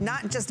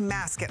 not just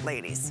mask it,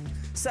 ladies.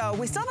 So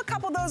we still have a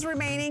couple of those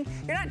remaining.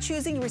 You're not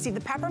choosing, you receive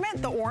the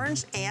peppermint, the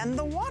orange, and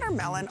the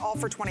watermelon, all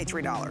for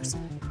 $23.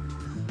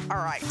 All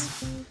right,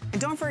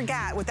 and don't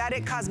forget, with that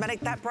IT Cosmetic,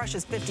 that brush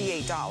is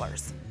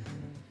 $58.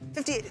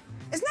 Isn't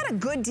that a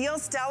good deal,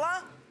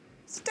 Stella?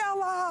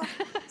 Stella,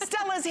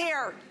 Stella's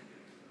here.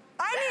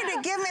 I need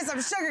to give me some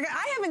sugar.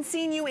 I haven't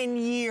seen you in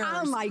years.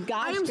 Oh my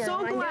gosh, I am so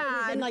glad.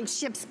 We've been like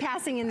ships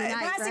passing in the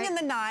night, Passing in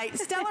the night.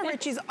 Stella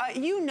Ritchie's,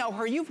 you know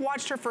her. You've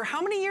watched her for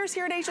how many years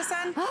here at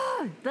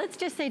HSN? Let's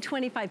just say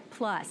 25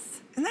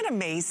 plus. Isn't that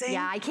amazing?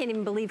 Yeah, I can't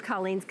even believe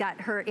Colleen's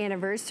got her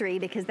anniversary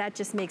because that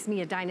just makes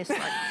me a dinosaur.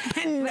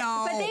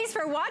 No. But thanks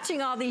for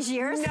watching all these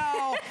years.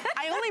 No,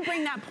 I only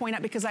bring that point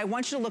up because I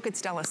want you to look at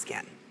Stella's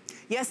skin.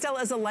 Yes,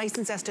 Stella is a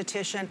licensed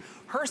esthetician.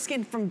 Her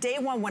skin from day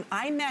one when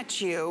I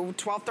met you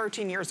 12,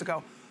 13 years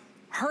ago,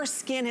 Her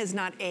skin has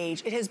not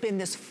aged. It has been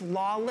this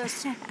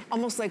flawless,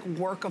 almost like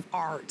work of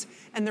art.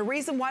 And the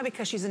reason why,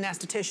 because she's an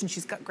esthetician,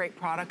 she's got great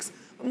products,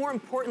 but more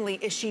importantly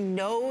is she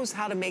knows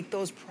how to make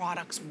those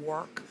products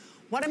work.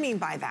 What I mean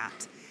by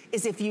that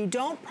is if you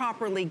don't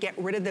properly get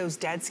rid of those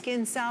dead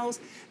skin cells,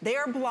 they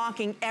are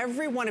blocking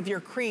every one of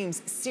your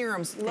creams,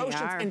 serums,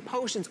 lotions, and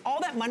potions. All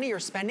that money you're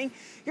spending,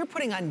 you're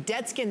putting on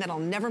dead skin that'll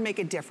never make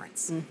a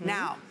difference.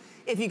 Now,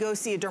 if you go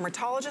see a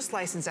dermatologist,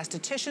 licensed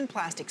esthetician,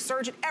 plastic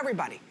surgeon,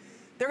 everybody,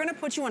 they're gonna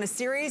put you on a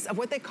series of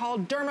what they call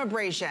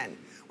dermabrasion,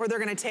 where they're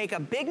gonna take a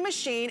big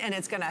machine and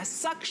it's gonna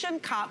suction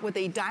cut with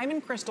a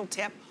diamond crystal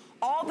tip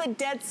all the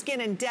dead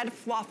skin and dead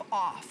fluff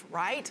off,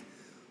 right?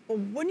 Well,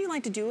 wouldn't you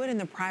like to do it in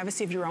the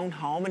privacy of your own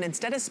home? And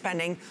instead of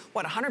spending,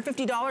 what,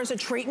 $150 a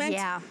treatment?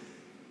 Yeah.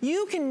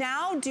 You can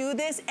now do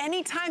this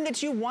anytime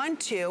that you want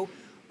to.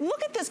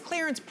 Look at this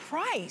clearance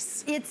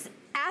price. It's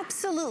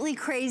absolutely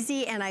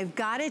crazy, and I've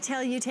got to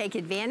tell you, take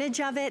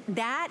advantage of it.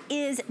 That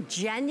is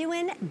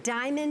genuine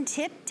diamond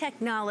tip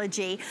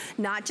technology,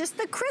 not just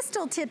the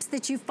crystal tips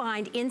that you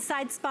find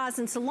inside spas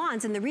and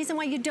salons. And the reason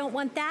why you don't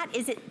want that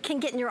is it can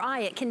get in your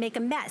eye, it can make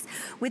a mess.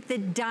 With the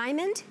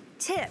diamond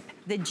tip,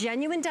 the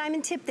genuine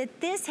diamond tip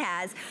that this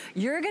has,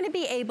 you're gonna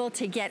be able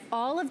to get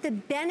all of the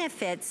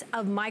benefits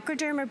of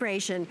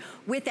microdermabrasion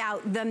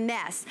without the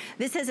mess.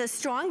 This has a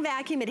strong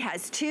vacuum. It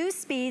has 2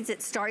 speeds.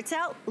 It starts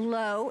out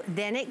low,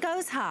 then it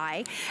goes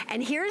high.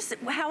 And here's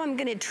how I'm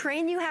gonna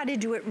train you how to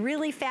do it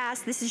really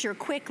fast. This is your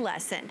quick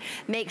lesson.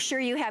 Make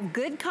sure you have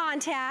good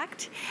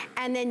contact,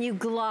 and then you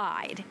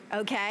glide,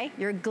 okay?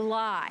 Your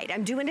glide.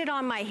 I'm doing it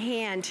on my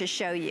hand to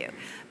show you.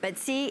 But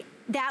see,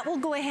 that will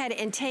go ahead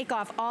and take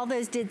off all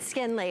those dead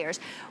skin layers.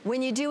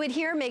 When you do it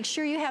here, make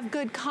sure you have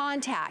good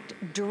contact.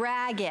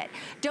 Drag it.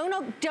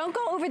 Don't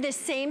go over the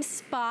same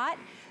spot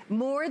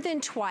more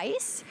than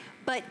twice,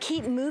 but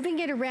keep moving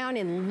it around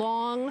in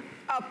long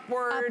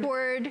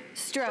upward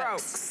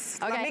strokes.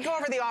 Okay. Let me go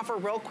over the offer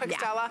real quick,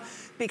 Stella,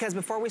 because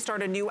before we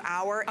start a new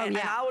hour, and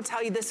I will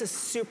tell you this is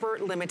super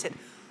limited.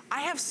 I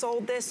have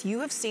sold this,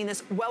 you have seen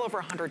this, well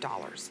over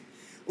 $100.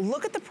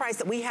 Look at the price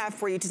that we have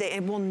for you today,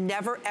 and we'll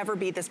never, ever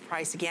be this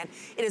price again.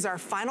 It is our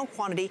final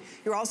quantity.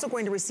 You're also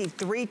going to receive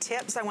 3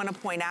 tips I want to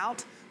point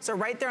out. So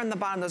right there on the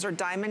bottom, those are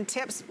diamond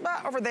tips.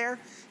 Over there,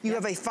 you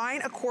have a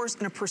fine, a coarse,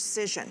 and a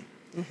precision.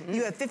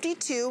 You have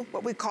 52,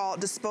 what we call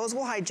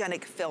disposable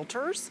hygienic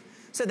filters.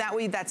 So that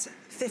way, that's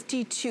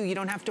 52. You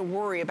don't have to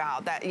worry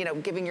about that, you know,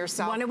 giving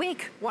yourself— 1 a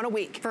week. 1 a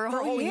week. For a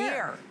whole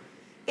year.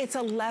 It's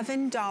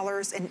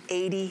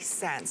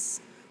 $11.80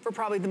 for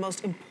probably the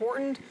most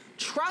important,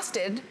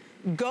 trusted,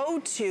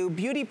 go-to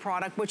beauty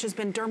product, which has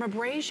been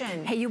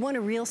dermabrasion. Hey, you want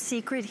a real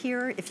secret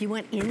here? If you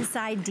want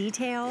inside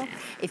detail,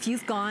 if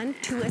you've gone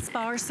to a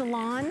spa or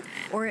salon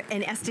or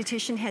an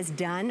esthetician has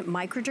done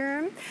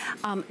microderm,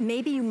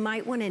 maybe you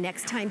might want to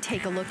next time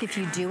take a look if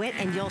you do it,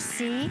 and you'll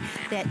see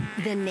that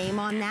the name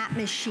on that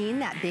machine,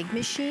 that big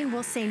machine,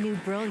 will say New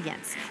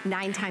Brilliance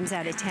 9 times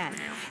out of 10.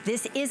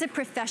 This is a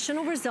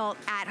professional result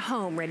at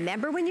home.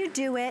 Remember, when you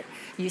do it,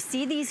 you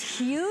see these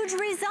huge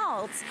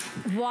results.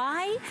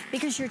 Why?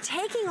 Because you're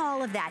taking all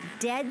of that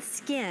dead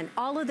skin,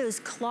 all of those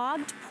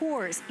clogged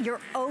pores,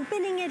 you're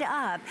opening it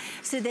up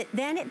so that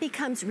then it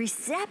becomes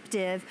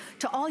receptive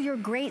to all your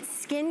great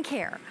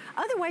skincare.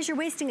 Otherwise, you're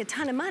wasting a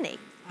ton of money.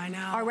 I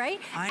know. All right?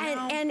 I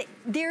know. And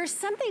there's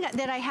something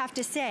that I have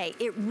to say.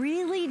 It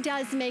really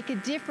does make a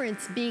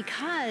difference,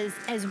 because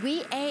as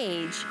we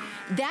age,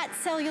 that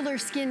cellular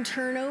skin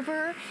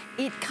turnover,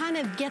 it kind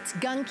of gets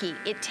gunky.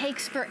 It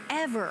takes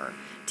forever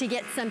to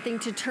get something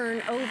to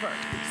turn over.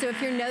 So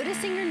if you're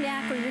noticing your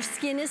neck or your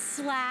skin is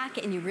slack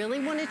and you really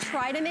want to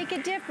try to make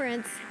a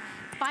difference,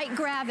 fight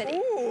gravity.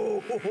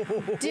 Ooh.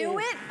 Do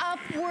it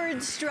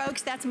upward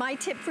strokes. That's my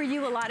tip for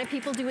you. A lot of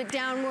people do it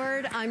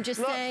downward. I'm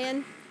just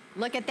saying.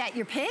 Look at that,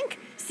 you're pink.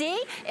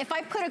 See, if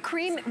I put a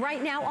cream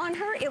right now on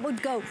her, it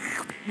would go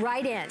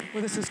right in.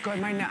 Well, this is good.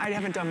 My neck, I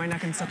haven't done my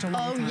neck in such a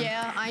long time. Oh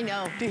yeah, I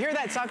know. Do you hear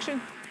that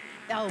suction?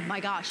 Oh my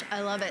gosh,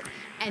 I love it.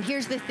 And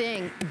here's the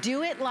thing,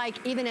 do it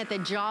like even at the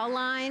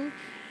jawline.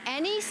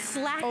 Any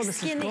slack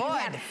skin that you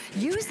have,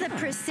 use the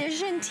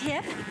precision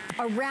tip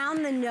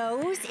around the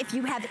nose if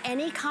you have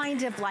any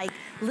kind of like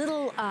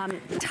little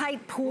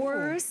tight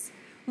pores. Ooh.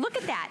 Look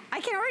at that.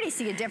 I can already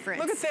see a difference.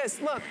 Look at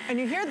this. Look, and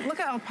you hear, look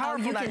at how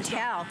powerful that is. You can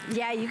tell.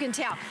 Yeah, you can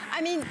tell. I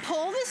mean,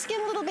 pull the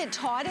skin a little bit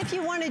taut if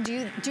you want to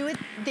do it.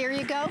 There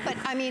you go. But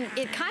I mean,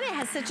 it kind of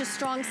has such a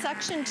strong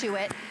suction to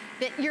it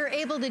that you're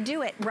able to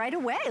do it right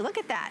away. Look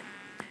at that.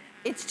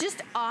 It's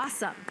just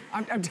awesome.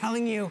 I'm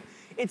telling you,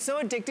 it's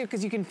so addictive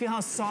because you can feel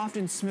how soft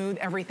and smooth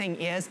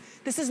everything is.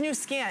 This is new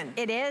skin.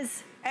 It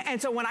is.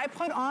 And so when I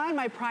put on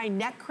my Pride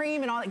neck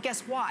cream and all that,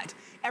 guess what?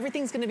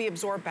 Everything's gonna be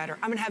absorbed better.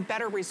 I'm gonna have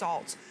better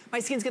results.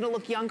 My skin's gonna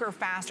look younger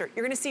faster.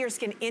 You're gonna see your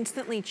skin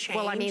instantly change.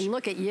 Well, I mean,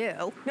 look at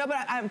you. No,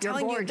 but I'm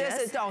telling you, this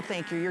is, oh,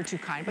 thank you, you're too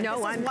kind. But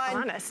no, I'm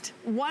honest.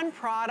 One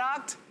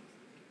product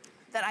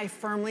that I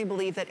firmly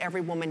believe that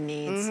every woman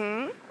needs.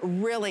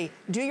 Really,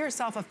 do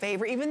yourself a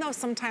favor, even though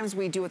sometimes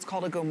we do what's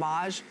called a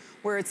gommage,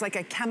 where it's like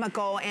a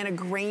chemical and a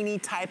grainy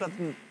type of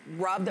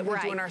rub that we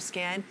do in our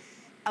skin.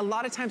 a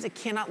lot of times it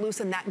cannot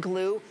loosen that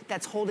glue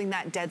that's holding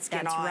that dead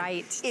skin on. That's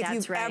right. If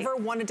you've ever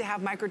wanted to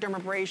have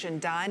microdermabrasion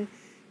done,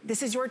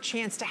 this is your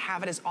chance to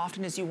have it as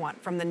often as you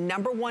want from the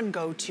 #1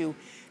 go-to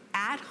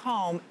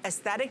at-home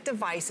aesthetic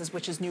devices,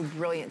 which is New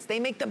Brilliance. They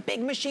make the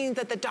big machines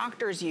that the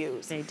doctors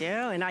use. They do,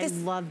 and I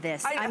love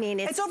this. I mean,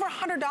 it's over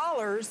 $100.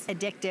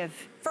 Addictive.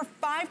 For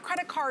 5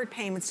 credit card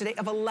payments today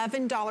of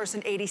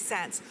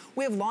 $11.80.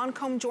 We have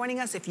Lancome joining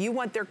us. If you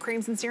want their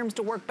creams and serums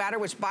to work better,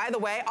 which by the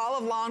way, all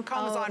of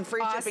Lancome is on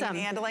free shipping and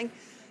handling.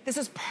 This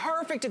is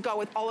perfect to go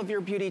with all of your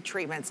beauty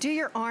treatments. Do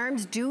your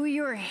arms, do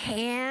your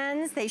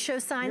hands. They show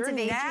signs of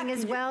aging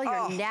as well.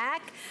 Your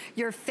neck,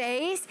 your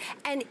face.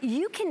 And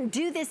you can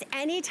do this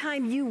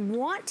anytime you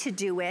want to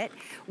do it,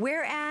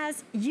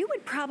 whereas you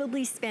would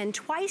probably spend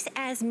twice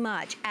as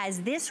much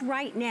as this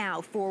right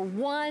now for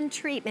one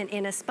treatment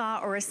in a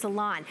spa or a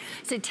salon.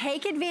 So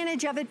take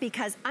advantage of it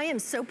because I am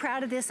so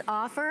proud of this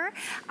offer.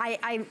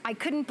 I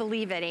couldn't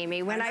believe it,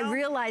 Amy, when I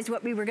realized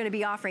what we were going to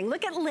be offering.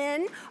 Look at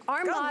Lynn,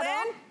 our model.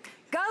 Lynn.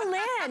 Go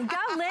Lynn, go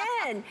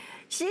Lynn.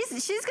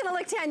 She's gonna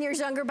look 10 years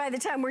younger by the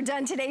time we're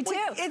done today too.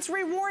 Well, it's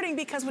rewarding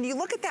because when you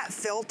look at that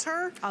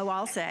filter. Oh,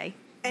 I'll say.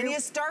 And you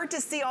start to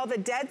see all the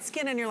dead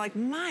skin and you're like,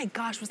 my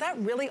gosh, was that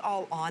really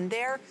all on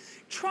there?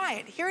 Try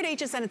it. Here at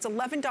HSN, it's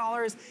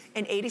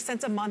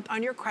 $11.80 a month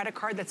on your credit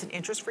card. That's an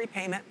interest-free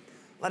payment.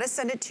 Let us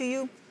send it to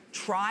you.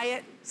 Try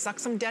it, suck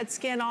some dead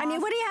skin off. I mean,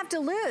 what do you have to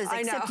lose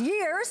except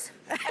years?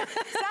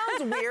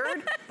 Sounds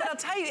weird, but I'll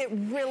tell you, it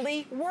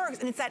really works.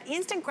 And it's that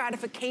instant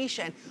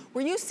gratification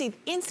where you see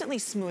instantly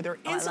smoother,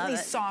 instantly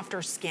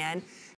softer skin.